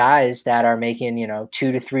have some guys that are making $2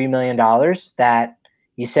 to $3 million that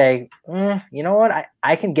you say, you know what,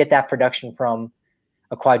 I can get that production from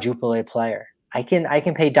a quadruple A player. I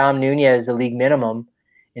can pay Dom Nunez the league minimum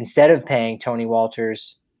instead of paying Tony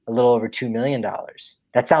Walters a little over $2 million.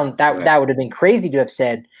 That would have been crazy to have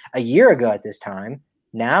said a year ago at this time.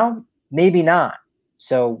 Now, maybe not.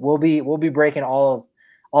 So we'll be breaking all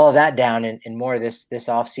of that down in more of this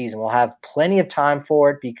offseason. We'll have plenty of time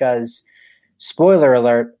for it because, spoiler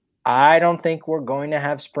alert, I don't think we're going to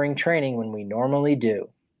have spring training when we normally do.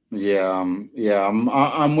 Yeah,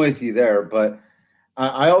 I'm with you there, but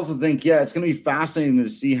I also think, it's going to be fascinating to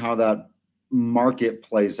see how that market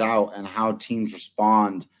plays out and how teams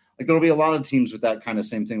respond. Like there'll be a lot of teams with that kind of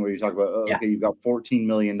same thing where you talk about, okay, you've got $14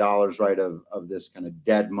 million, right, of this kind of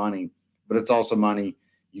dead money, but it's also money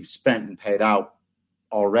you've spent and paid out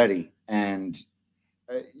already. And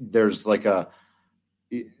there's like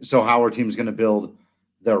so how are teams going to build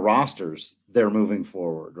their rosters? They're moving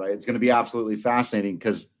forward, right? It's going to be absolutely fascinating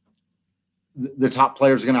because the top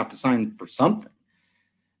players are going to have to sign for something.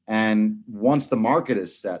 And once the market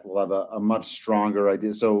is set, we'll have a much stronger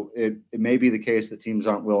idea. So it may be the case that teams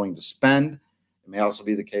aren't willing to spend. It may also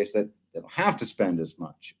be the case that they don't have to spend as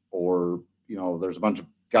much. Or, there's a bunch of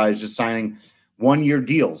guys just signing 1-year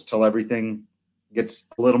deals till everything gets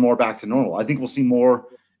a little more back to normal. I think we'll see more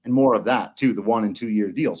and more of that too, the 1- and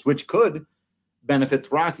 2-year deals, which could benefit the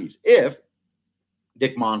Rockies if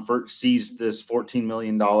Dick Monfort sees this $14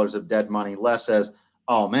 million of dead money less as,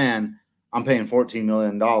 oh man, I'm paying $14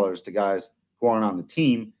 million to guys who aren't on the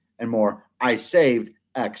team, and more, I saved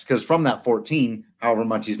X, because from that 14, however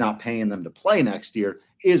much he's not paying them to play next year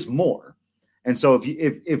is more. And so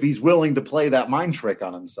if he's willing to play that mind trick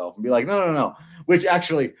on himself and be like, no, which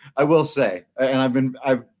actually I will say, and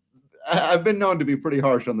I've been known to be pretty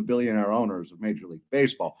harsh on the billionaire owners of Major League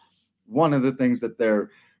Baseball. One of the things that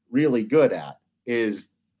they're really good at is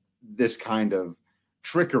this kind of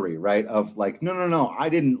trickery, right? Of like, no, I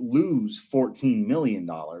didn't lose $14 million.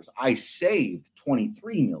 I saved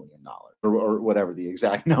 $23 million or whatever the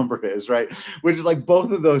exact number is, right? Which is like,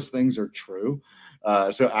 both of those things are true.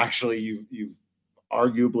 So actually you've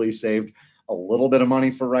arguably saved a little bit of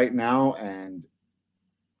money for right now. And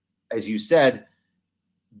as you said,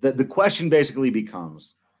 the question basically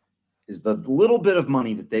becomes, is the little bit of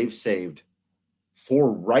money that they've saved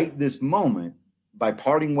for right this moment by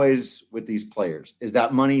parting ways with these players, is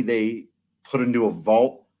that money they put into a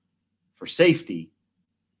vault for safety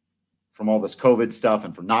from all this COVID stuff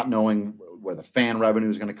and for not knowing where the fan revenue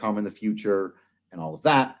is going to come in the future and all of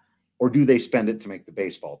that? Or do they spend it to make the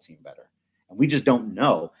baseball team better? And we just don't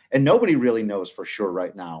know. And nobody really knows for sure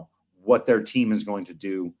right now what their team is going to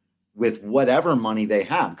do with whatever money they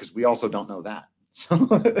have, because we also don't know that. So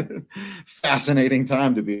fascinating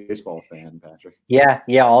time to be a baseball fan, Patrick. Yeah.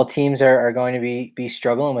 All teams are going to be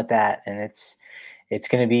struggling with that, and it's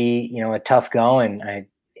going to be a tough going.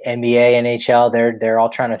 NBA, NHL, they're all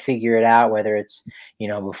trying to figure it out. Whether it's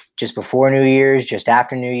just before New Year's, just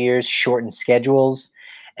after New Year's, shortened schedules,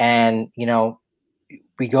 and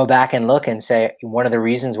we go back and look and say one of the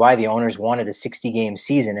reasons why the owners wanted a 60-game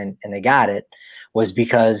season and they got it was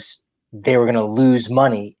because they were going to lose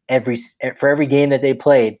money for every game that they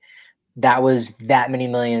played. That was that many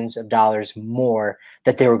millions of dollars more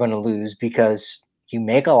that they were going to lose, because you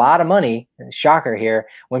make a lot of money, shocker here,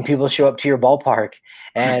 when people show up to your ballpark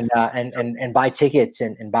and buy tickets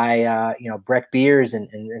and buy Breck beers and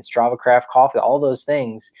Strava Craft coffee. All those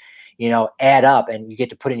things add up, and you get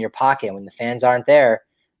to put in your pocket. When the fans aren't there,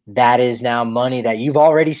 that is now money that you've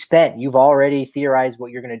already spent. You've already theorized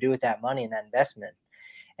what you're going to do with that money and that investment.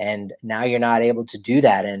 And now you're not able to do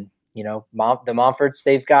that. And, the Monforts,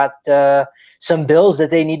 they've got some bills that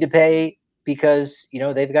they need to pay because,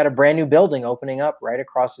 they've got a brand new building opening up right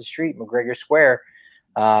across the street, McGregor Square.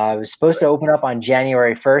 It was supposed to open up on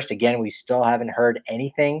January 1st. Again, we still haven't heard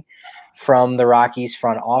anything from the Rockies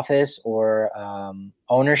front office or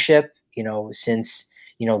ownership, since,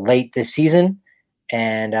 late this season.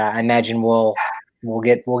 And I imagine we'll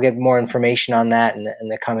get more information on that in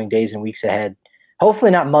the coming days and weeks ahead.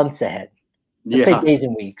 Hopefully not months ahead. Let's say days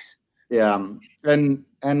and weeks. Yeah. And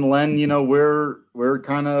Len, we're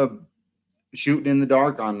kind of shooting in the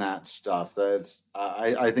dark on that stuff. That's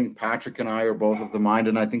I think Patrick and I are both of the mind,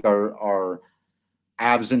 and I think our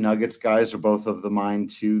Avs and Nuggets guys are both of the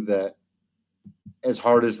mind too, that as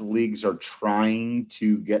hard as the leagues are trying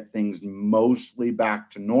to get things mostly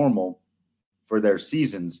back to normal for their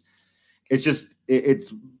seasons,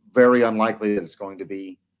 it's very unlikely that it's going to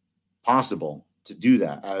be possible to do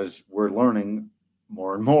that, as we're learning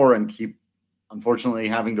more and more and keep, unfortunately,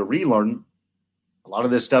 having to relearn. A lot of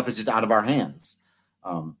this stuff is just out of our hands.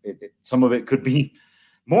 Some of it could be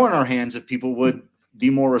more in our hands if people would be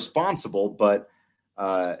more responsible. But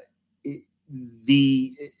and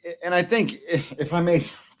I think, if I may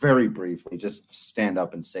very briefly just stand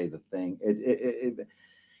up and say the thing,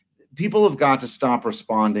 people have got to stop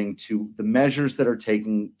responding to the measures that are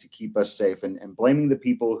taken to keep us safe and blaming the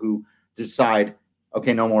people who decide,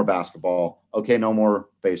 okay, no more basketball. Okay, no more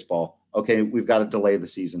baseball. Okay, we've got to delay the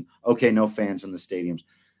season. Okay, no fans in the stadiums.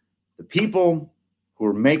 The people who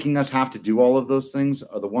are making us have to do all of those things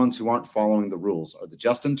are the ones who aren't following the rules, are the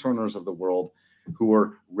Justin Turners of the world, who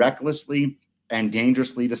are recklessly and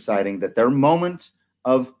dangerously deciding that their moment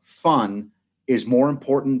of fun is more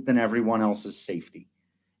important than everyone else's safety.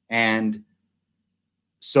 And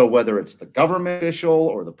so whether it's the government official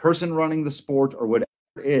or the person running the sport or whatever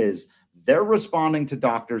it is, they're responding to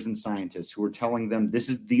doctors and scientists who are telling them this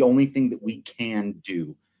is the only thing that we can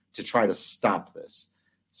do to try to stop this.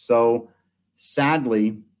 So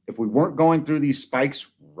sadly, if we weren't going through these spikes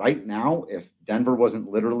right now, if Denver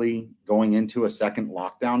wasn't literally going into a second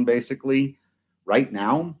lockdown, basically right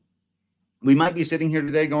now, we might be sitting here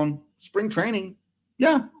today going, spring training,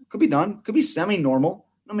 yeah, could be done. Could be semi-normal,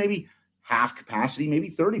 maybe half capacity,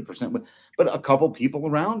 maybe 30%, but a couple people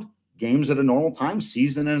around, games at a normal time,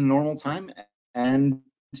 season at a normal time. And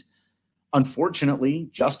unfortunately,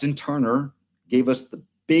 Justin Turner gave us the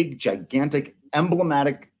big, gigantic,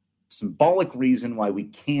 emblematic, symbolic reason why we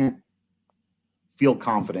can't feel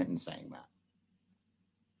confident in saying that.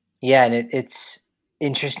 Yeah, and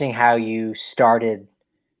interesting how you started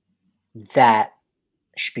that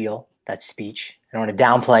spiel, that speech. I don't want to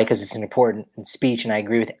downplay because it's an important speech, and I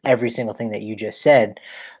agree with every single thing that you just said.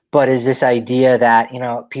 But is this idea that,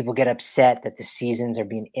 people get upset that the seasons are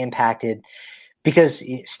being impacted because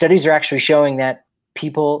studies are actually showing that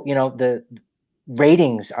people, the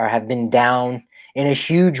ratings have been down in a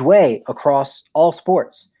huge way across all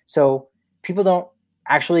sports. So people don't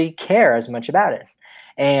actually care as much about it.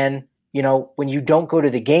 And, when you don't go to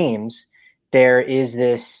the games, there is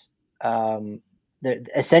this,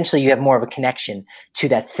 essentially you have more of a connection to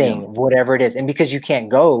that thing, whatever it is. And because you can't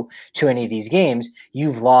go to any of these games,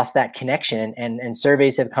 you've lost that connection. And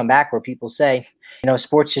surveys have come back where people say,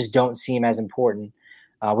 sports just don't seem as important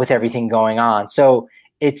with everything going on. So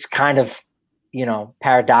it's kind of,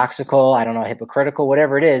 paradoxical, I don't know, hypocritical,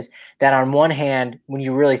 whatever it is, that on one hand, when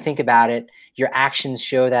you really think about it, your actions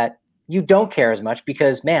show that you don't care as much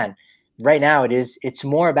because, man, right now it's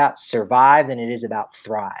more about survive than it is about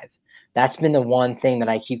thrive. That's been the one thing that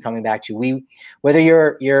I keep coming back to. Whether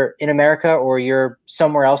you're in America or you're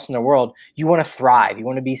somewhere else in the world, you want to thrive. You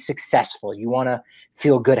want to be successful. You want to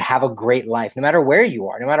feel good, have a great life, no matter where you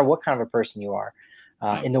are, no matter what kind of a person you are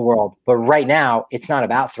in the world. But right now, it's not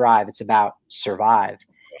about thrive. It's about survive.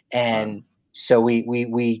 And so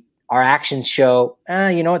our actions show,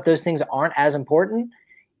 those things aren't as important.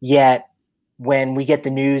 Yet when we get the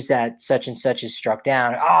news that such and such is struck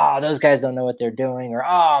down, those guys don't know what they're doing, or,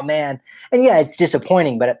 oh man. And yeah, it's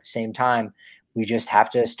disappointing, but at the same time, we just have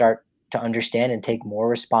to start to understand and take more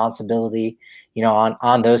responsibility,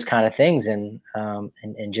 on those kind of things, and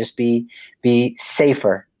just be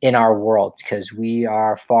safer in our world, because we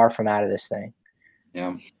are far from out of this thing.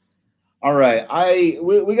 Yeah. All right.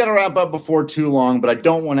 We got to wrap up before too long, but I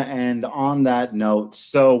don't want to end on that note.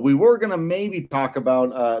 So we were going to maybe talk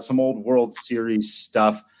about some old World Series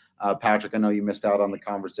stuff. Patrick, I know you missed out on the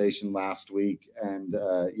conversation last week, and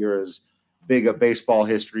you're as big a baseball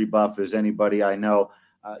history buff as anybody I know.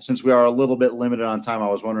 Since we are a little bit limited on time, I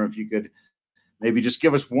was wondering if you could maybe just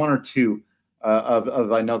give us one or two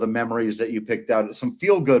of I know the memories that you picked out, some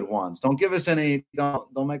feel-good ones. Don't give us any,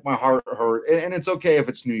 don't make my heart hurt. And it's okay if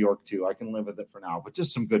it's New York too. I can live with it for now, but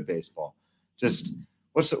just some good baseball. Just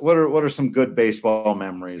what are some good baseball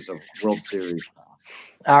memories of World Series?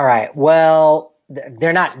 All right. Well,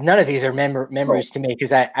 they're not, none of these are memories to me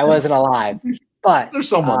because I wasn't alive, but there's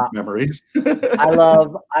someone's memories. I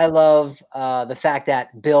love the fact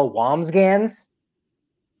that Bill Wambsgans,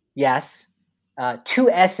 yes, 2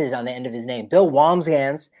 S's on the end of his name. Bill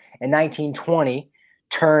Wambsgans in 1920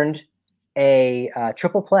 turned a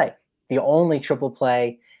triple play, the only triple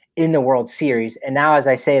play in the World Series. And now, as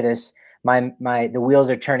I say this, the wheels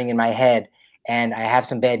are turning in my head, and I have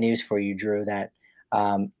some bad news for you, Drew. That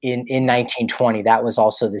in 1920, that was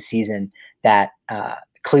also the season that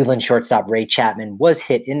Cleveland shortstop Ray Chapman was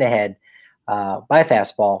hit in the head by a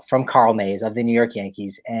fastball from Carl Mays of the New York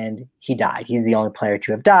Yankees, and he died. He's the only player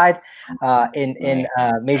to have died in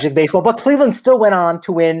Major League Baseball. But Cleveland still went on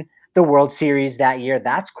to win the World Series that year.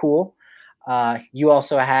 That's cool. You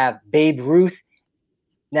also have Babe Ruth.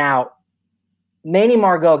 Now, Manny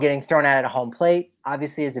Margot getting thrown out at a home plate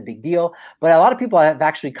obviously is a big deal, but a lot of people have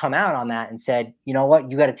actually come out on that and said, you know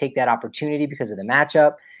what, you got to take that opportunity because of the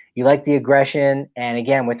matchup. You like the aggression. And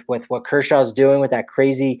again, with what Kershaw's doing with that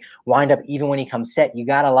crazy windup, even when he comes set, you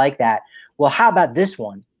got to like that. Well, how about this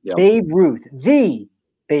one? Yep. Babe Ruth, the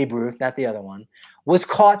Babe Ruth, not the other one, was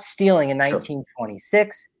caught stealing in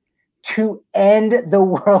 1926 to end the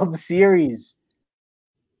World Series.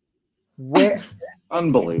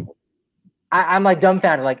 Unbelievable. I'm like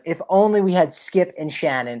dumbfounded. Like, if only we had Skip and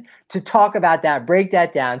Shannon to talk about that, break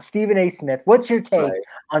that down. Stephen A. Smith, what's your take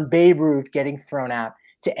on Babe Ruth getting thrown out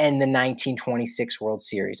to end the 1926 World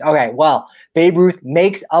Series? Okay, well, Babe Ruth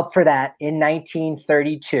makes up for that in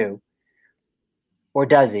 1932, or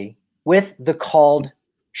does he, with the called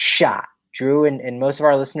shot. Drew and most of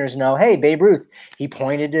our listeners know, hey, Babe Ruth, he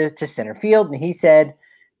pointed to center field, and he said,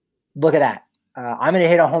 look at that. I'm going to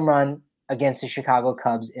hit a home run against the Chicago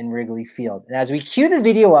Cubs in Wrigley Field. And as we cue the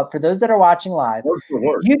video up for those that are watching live,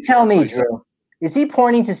 you tell me, Drew, is he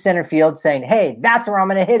pointing to center field saying, hey, that's where I'm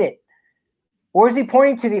going to hit it? Or is he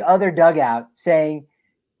pointing to the other dugout saying,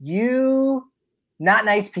 you not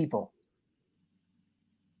nice people?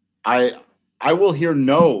 I will hear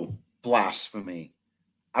no blasphemy.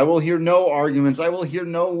 I will hear no arguments. I will hear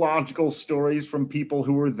no logical stories from people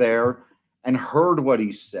who were there and heard what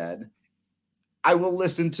he said. I will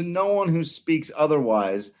listen to no one who speaks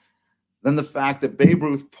otherwise than the fact that Babe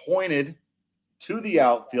Ruth pointed to the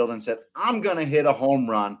outfield and said, I'm going to hit a home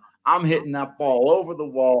run. I'm hitting that ball over the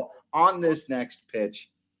wall on this next pitch.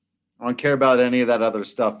 I don't care about any of that other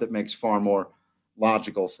stuff that makes far more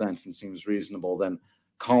logical sense and seems reasonable than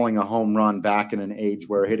calling a home run back in an age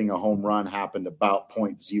where hitting a home run happened about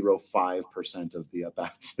 0.05% of the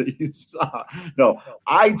at-bats that you saw. No,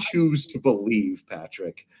 I choose to believe,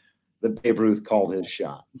 Patrick, that Babe Ruth called his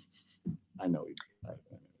shot. I know he did.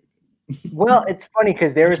 Well, it's funny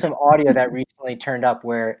because there was some audio that recently turned up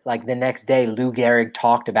where, like, the next day, Lou Gehrig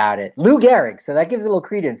talked about it. Lou Gehrig, so that gives a little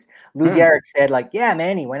credence. Lou Gehrig said, like, yeah,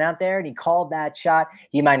 man, he went out there and he called that shot.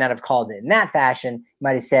 He might not have called it in that fashion. He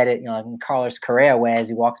might have said it, in Carlos Correa way as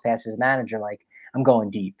he walks past his manager, like, I'm going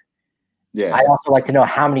deep. Yeah. I'd also like to know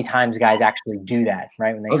how many times guys actually do that,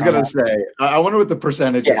 right? When they I was going to say, I wonder what the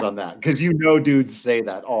percentage is on that, because dudes say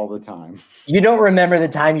that all the time. You don't remember the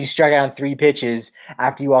time you struck out on 3 pitches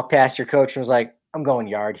after you walked past your coach and was like, I'm going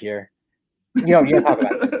yard here. You don't talk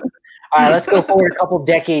about it. All right, let's go forward a couple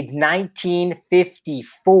decades.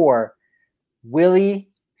 1954, Willie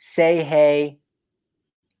Say Hey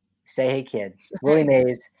Kid, Willie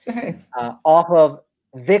Mays, off of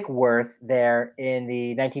Vickworth there in the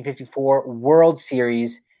 1954 World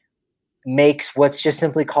Series makes what's just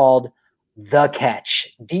simply called the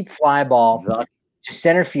catch. Deep fly ball to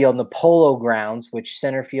center field in the Polo Grounds, which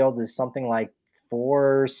center field is something like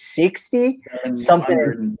 460,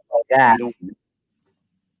 something like that.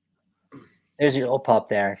 There's your old pup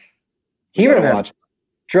there. He remembers.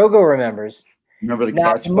 Drogo remembers. Remember the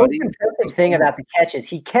catch, the most impressive thing about the catch is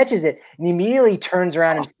he catches it and immediately turns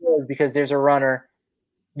around and fields because there's a runner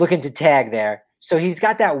looking to tag there. So he's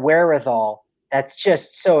got that wherewithal that's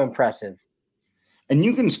just so impressive. And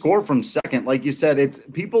you can score from second. Like you said, it's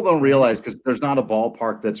people don't realize because there's not a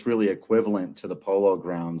ballpark that's really equivalent to the Polo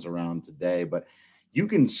Grounds around today, but you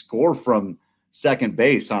can score from second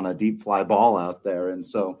base on a deep fly ball out there. And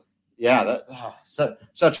so, yeah,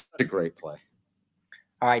 such a great play.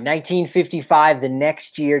 All right, 1955, the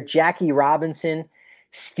next year, Jackie Robinson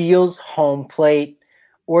steals home plate.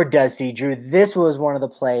 Or does he, Drew? This was one of the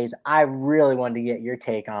plays I really wanted to get your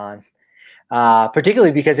take on,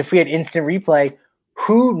 particularly because if we had instant replay,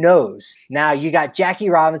 who knows? Now you got Jackie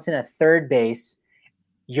Robinson at third base,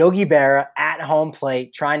 Yogi Berra at home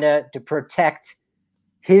plate trying to protect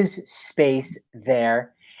his space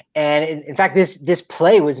there. And in fact, this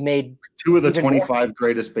play was made. 2 of the 25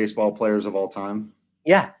 greatest baseball players of all time.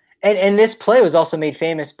 Yeah. And this play was also made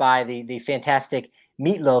famous by the fantastic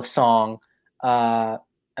Meatloaf song,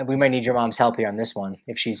 we might need your mom's help here on this one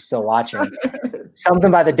if she's still watching. Something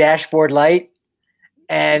by the dashboard light,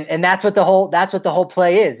 and that's what the whole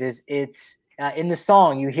play is. It's in the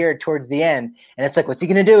song you hear it towards the end, and it's like, what's he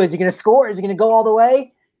gonna do? Is he gonna score? Is he gonna go all the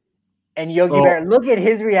way? And Yogi Berra, look at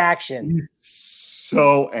his reaction. He's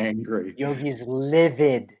so angry. Yogi's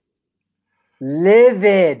livid.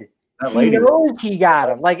 He knows he got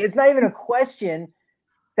him. Like, it's not even a question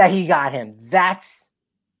that he got him. That's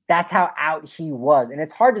how out he was. And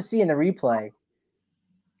it's hard to see in the replay.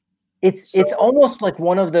 It's almost like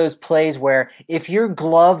one of those plays where if your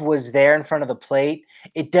glove was there in front of the plate,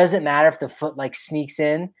 it doesn't matter if the foot like sneaks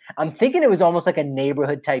in. I'm thinking it was almost like a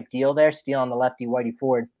neighborhood type deal there, stealing the lefty Whitey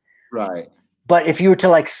Ford. Right. But if you were to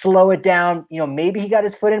like slow it down, maybe he got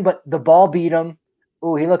his foot in, but the ball beat him.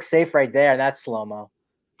 Ooh, he looks safe right there. That's slow-mo.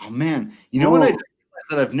 Oh man. You know what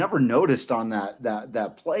I've never noticed on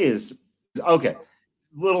that play is okay.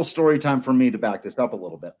 Little story time for me to back this up a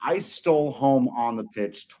little bit. I stole home on the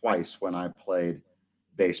pitch twice when I played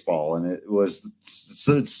baseball, and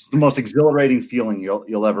it's the most exhilarating feeling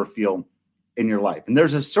you'll ever feel in your life. And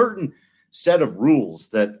there's a certain set of rules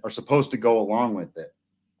that are supposed to go along with it.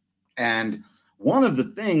 And one of the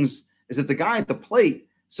things is that the guy at the plate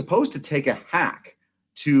is supposed to take a hack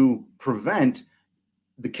to prevent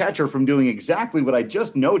the catcher from doing exactly what I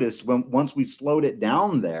just noticed once we slowed it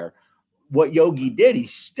down there. What Yogi did, he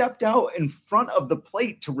stepped out in front of the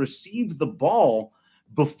plate to receive the ball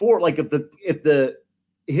before, like if the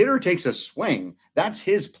hitter takes a swing, that's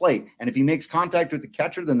his plate. And if he makes contact with the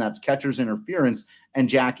catcher, then that's catcher's interference and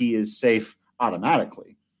Jackie is safe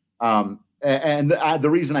automatically. And the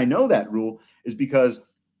reason I know that rule is because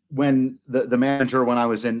when the manager, when I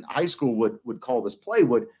was in high school would call this play,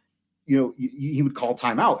 he would call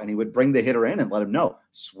timeout and he would bring the hitter in and let him know,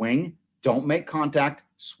 swing, don't make contact,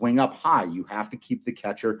 swing up high. You have to keep the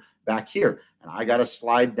catcher back here. And I got to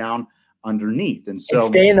slide down underneath. And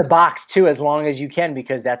stay in the box too, as long as you can,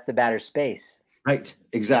 because that's the batter's space. Right.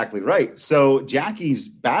 Exactly right. So Jackie's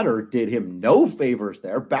batter did him no favors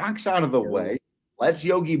there, backs out of the way, lets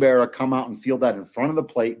Yogi Berra come out and field that in front of the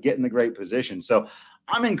plate, get in the great position. So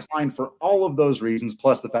I'm inclined for all of those reasons,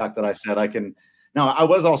 plus the fact that I said I can Now, I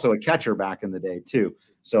was also a catcher back in the day too,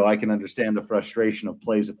 so I can understand the frustration of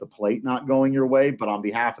plays at the plate not going your way. But on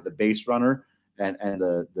behalf of the base runner and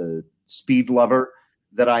the speed lover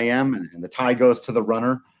that I am, and the tie goes to the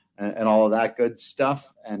runner and all of that good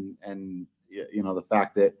stuff, and the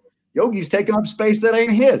fact that Yogi's taking up space that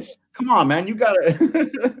ain't his. Come on, man, you got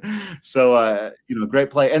to. So, great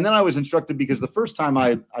play. And then I was instructed, because the first time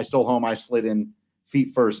I stole home, I slid in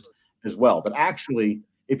feet first as well. But actually,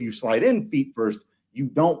 if you slide in feet first, you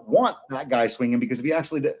don't want that guy swinging, because if he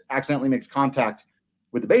actually accidentally makes contact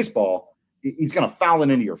with the baseball, he's going to foul it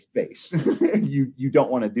into your face. You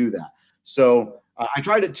don't want to do that. So I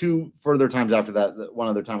tried it 2 further times after that. One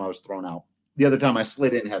other time I was thrown out. The other time I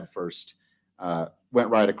slid in head first, went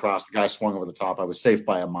right across. The guy swung over the top. I was safe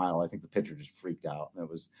by a mile. I think the pitcher just freaked out.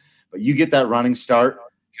 But you get that running start,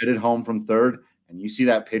 headed home from third, and you see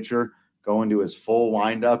that pitcher go into his full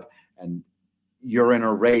windup, and you're in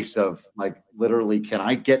a race of, like, literally, can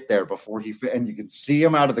I get there before and you can see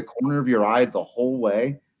him out of the corner of your eye the whole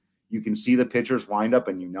way. You can see the pitcher's windup,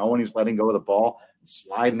 and when he's letting go of the ball and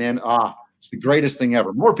sliding in. It's the greatest thing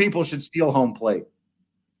ever. More people should steal home plate.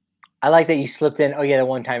 I like that you slipped in. Oh yeah, the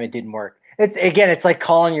one time it didn't work. It's like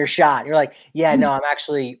calling your shot. You're like, yeah, no, I'm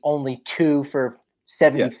actually only 2 for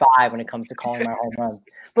 75 when it comes to calling my home runs.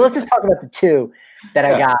 But let's just talk about the 2 that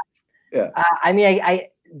I got. Yeah.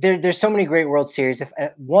 There's so many great World Series.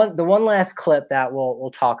 The one last clip that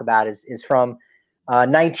we'll talk about is from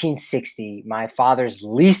 1960, my father's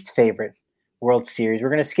least favorite World Series. We're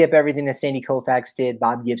going to skip everything that Sandy Koufax did,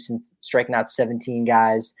 Bob Gibson striking out 17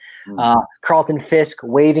 guys, Carlton Fisk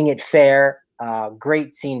waving it fair.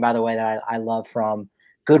 Great scene, by the way, that I love, from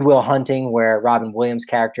Good Will Hunting, where Robin Williams'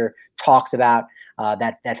 character talks about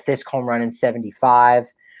that Fisk home run in 75.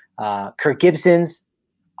 Kirk Gibson's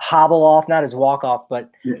hobble off, not his walk off,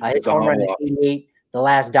 but his home run in 88, the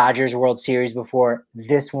last Dodgers World Series before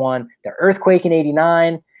this one, the earthquake in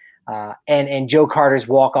 89, and Joe Carter's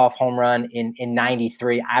walk-off home run in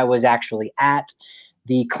 93. I was actually at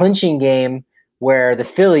the clinching game where the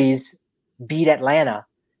Phillies beat Atlanta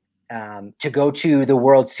to go to the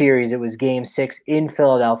World Series. It was Game 6 in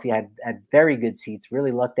Philadelphia. Had very good seats.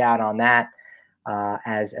 Really lucked out on that,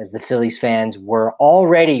 as the Phillies fans were all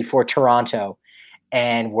ready for Toronto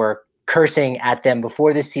and were cursing at them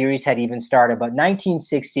before the series had even started. But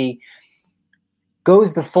 1960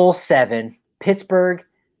 goes the full 7. Pittsburgh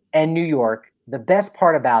and New York. The best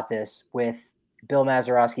part about this, with Bill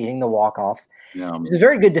Mazeroski hitting the walk-off, he's a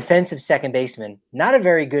very good defensive second baseman, not a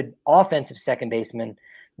very good offensive second baseman.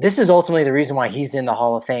 This is ultimately the reason why he's in the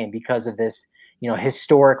Hall of Fame, because of this,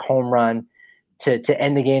 historic home run to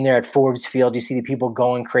end the game there at Forbes Field. You see the people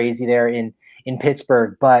going crazy there in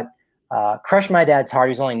Pittsburgh, but crushed my dad's heart.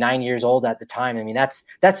 He was only 9 years old at the time. I mean,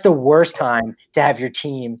 that's the worst time to have your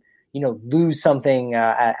team, lose something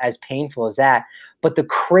as painful as that. But the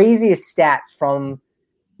craziest stat from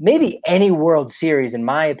maybe any World Series, in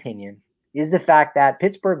my opinion, is the fact that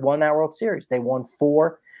Pittsburgh won that World Series. They won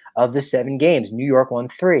 4 of the 7 games. New York won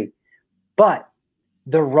 3. But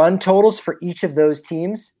the run totals for each of those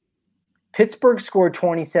teams, Pittsburgh scored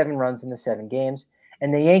 27 runs in the 7 games,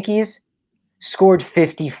 and the Yankees scored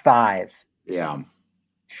 55. Yeah.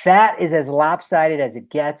 That is as lopsided as it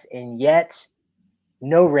gets, and yet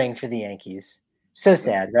no ring for the Yankees. So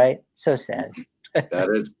sad, right? So sad. That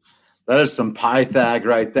is some Pythag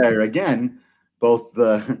right there. Again, both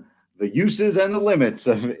the uses and the limits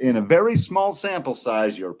of, in a very small sample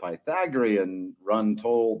size, your Pythagorean run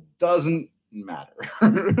total doesn't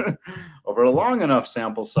matter. Over a long enough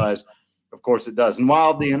sample size, of course it does. And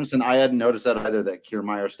wildly innocent, I hadn't noticed that either, that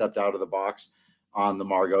Kiermaier stepped out of the box on the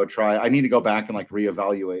Margot try. I need to go back and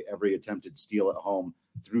reevaluate every attempted steal at home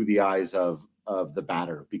through the eyes of the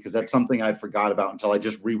batter, because that's something I'd forgot about until I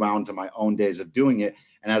just rewound to my own days of doing it.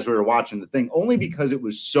 And as we were watching the thing, only because it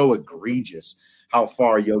was so egregious how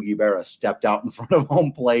far Yogi Berra stepped out in front of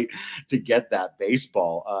home plate to get that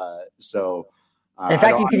baseball. In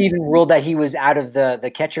fact, you could even rule that he was out of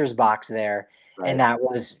the catcher's box there. Right. And that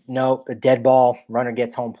was a dead ball, runner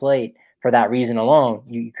gets home plate. For that reason alone,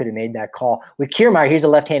 you could have made that call. With Kiermaier, he's a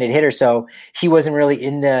left-handed hitter, so he wasn't really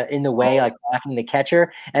in the way, blocking the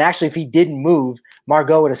catcher. And actually, if he didn't move,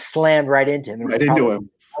 Margot would have slammed right into him. Right into him.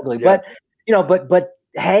 Yeah. But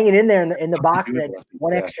hanging in there in the box that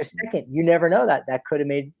one extra second, you never know that could have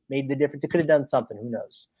made the difference. It could have done something. Who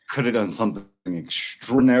knows? Could have done something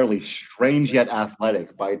extraordinarily strange yet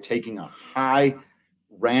athletic by taking a high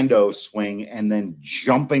rando swing and then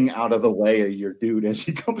jumping out of the way of your dude as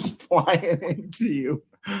he comes flying into you.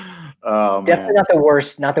 Definitely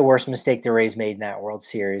not the worst mistake the Rays made in that World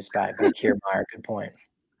Series by Kiermaier. Good point.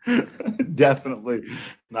 Definitely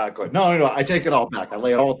not good. No, I take it all back. I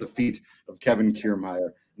lay it all at the feet of Kevin Kiermaier,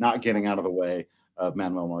 not getting out of the way of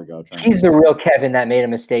Manuel Margot. He's the real Kevin that made a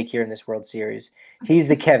mistake here in this World Series. He's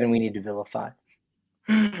the Kevin we need to vilify.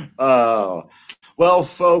 Oh, well,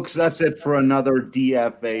 folks, that's it for another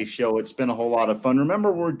DFA show. It's been a whole lot of fun.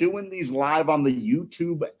 Remember, we're doing these live on the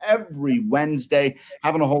YouTube every Wednesday,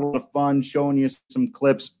 having a whole lot of fun, showing you some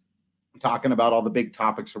clips, talking about all the big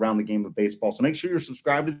topics around the game of baseball. So make sure you're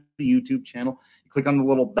subscribed to the YouTube channel. Click on the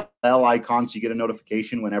little bell icon so you get a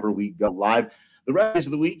notification whenever we go live. The rest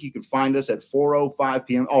of the week, you can find us at 4:05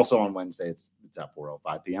 p.m. Also on Wednesday, it's at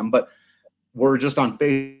 4:05 p.m. But we're just on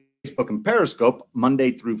Facebook and Periscope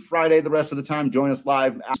Monday through Friday. The rest of the time, join us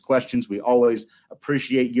live, ask questions. We always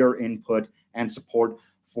appreciate your input and support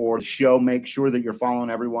for the show. Make sure that you're following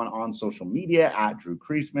everyone on social media at Drew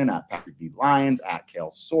Creasman, at Patrick D. Lyons, at Kale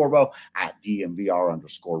Sorbo, at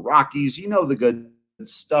DNVR_Rockies. You know the good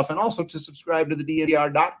stuff. And also to subscribe to the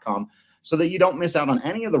DNVR.com so that you don't miss out on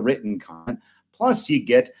any of the written content. Plus, you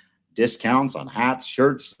get discounts on hats,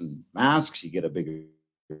 shirts, and masks. You get a bigger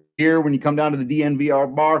here when you come down to the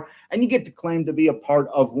DNVR bar, and you get to claim to be a part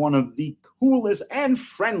of one of the coolest and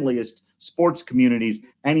friendliest sports communities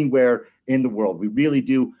anywhere in the world. We really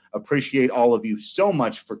do appreciate all of you so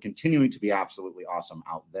much for continuing to be absolutely awesome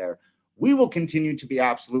out there. We will continue to be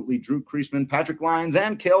absolutely Drew Creasman, Patrick Lyons,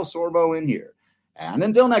 and Kale Sorbo in here. And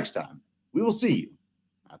until next time, we will see you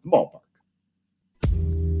at the ballpark.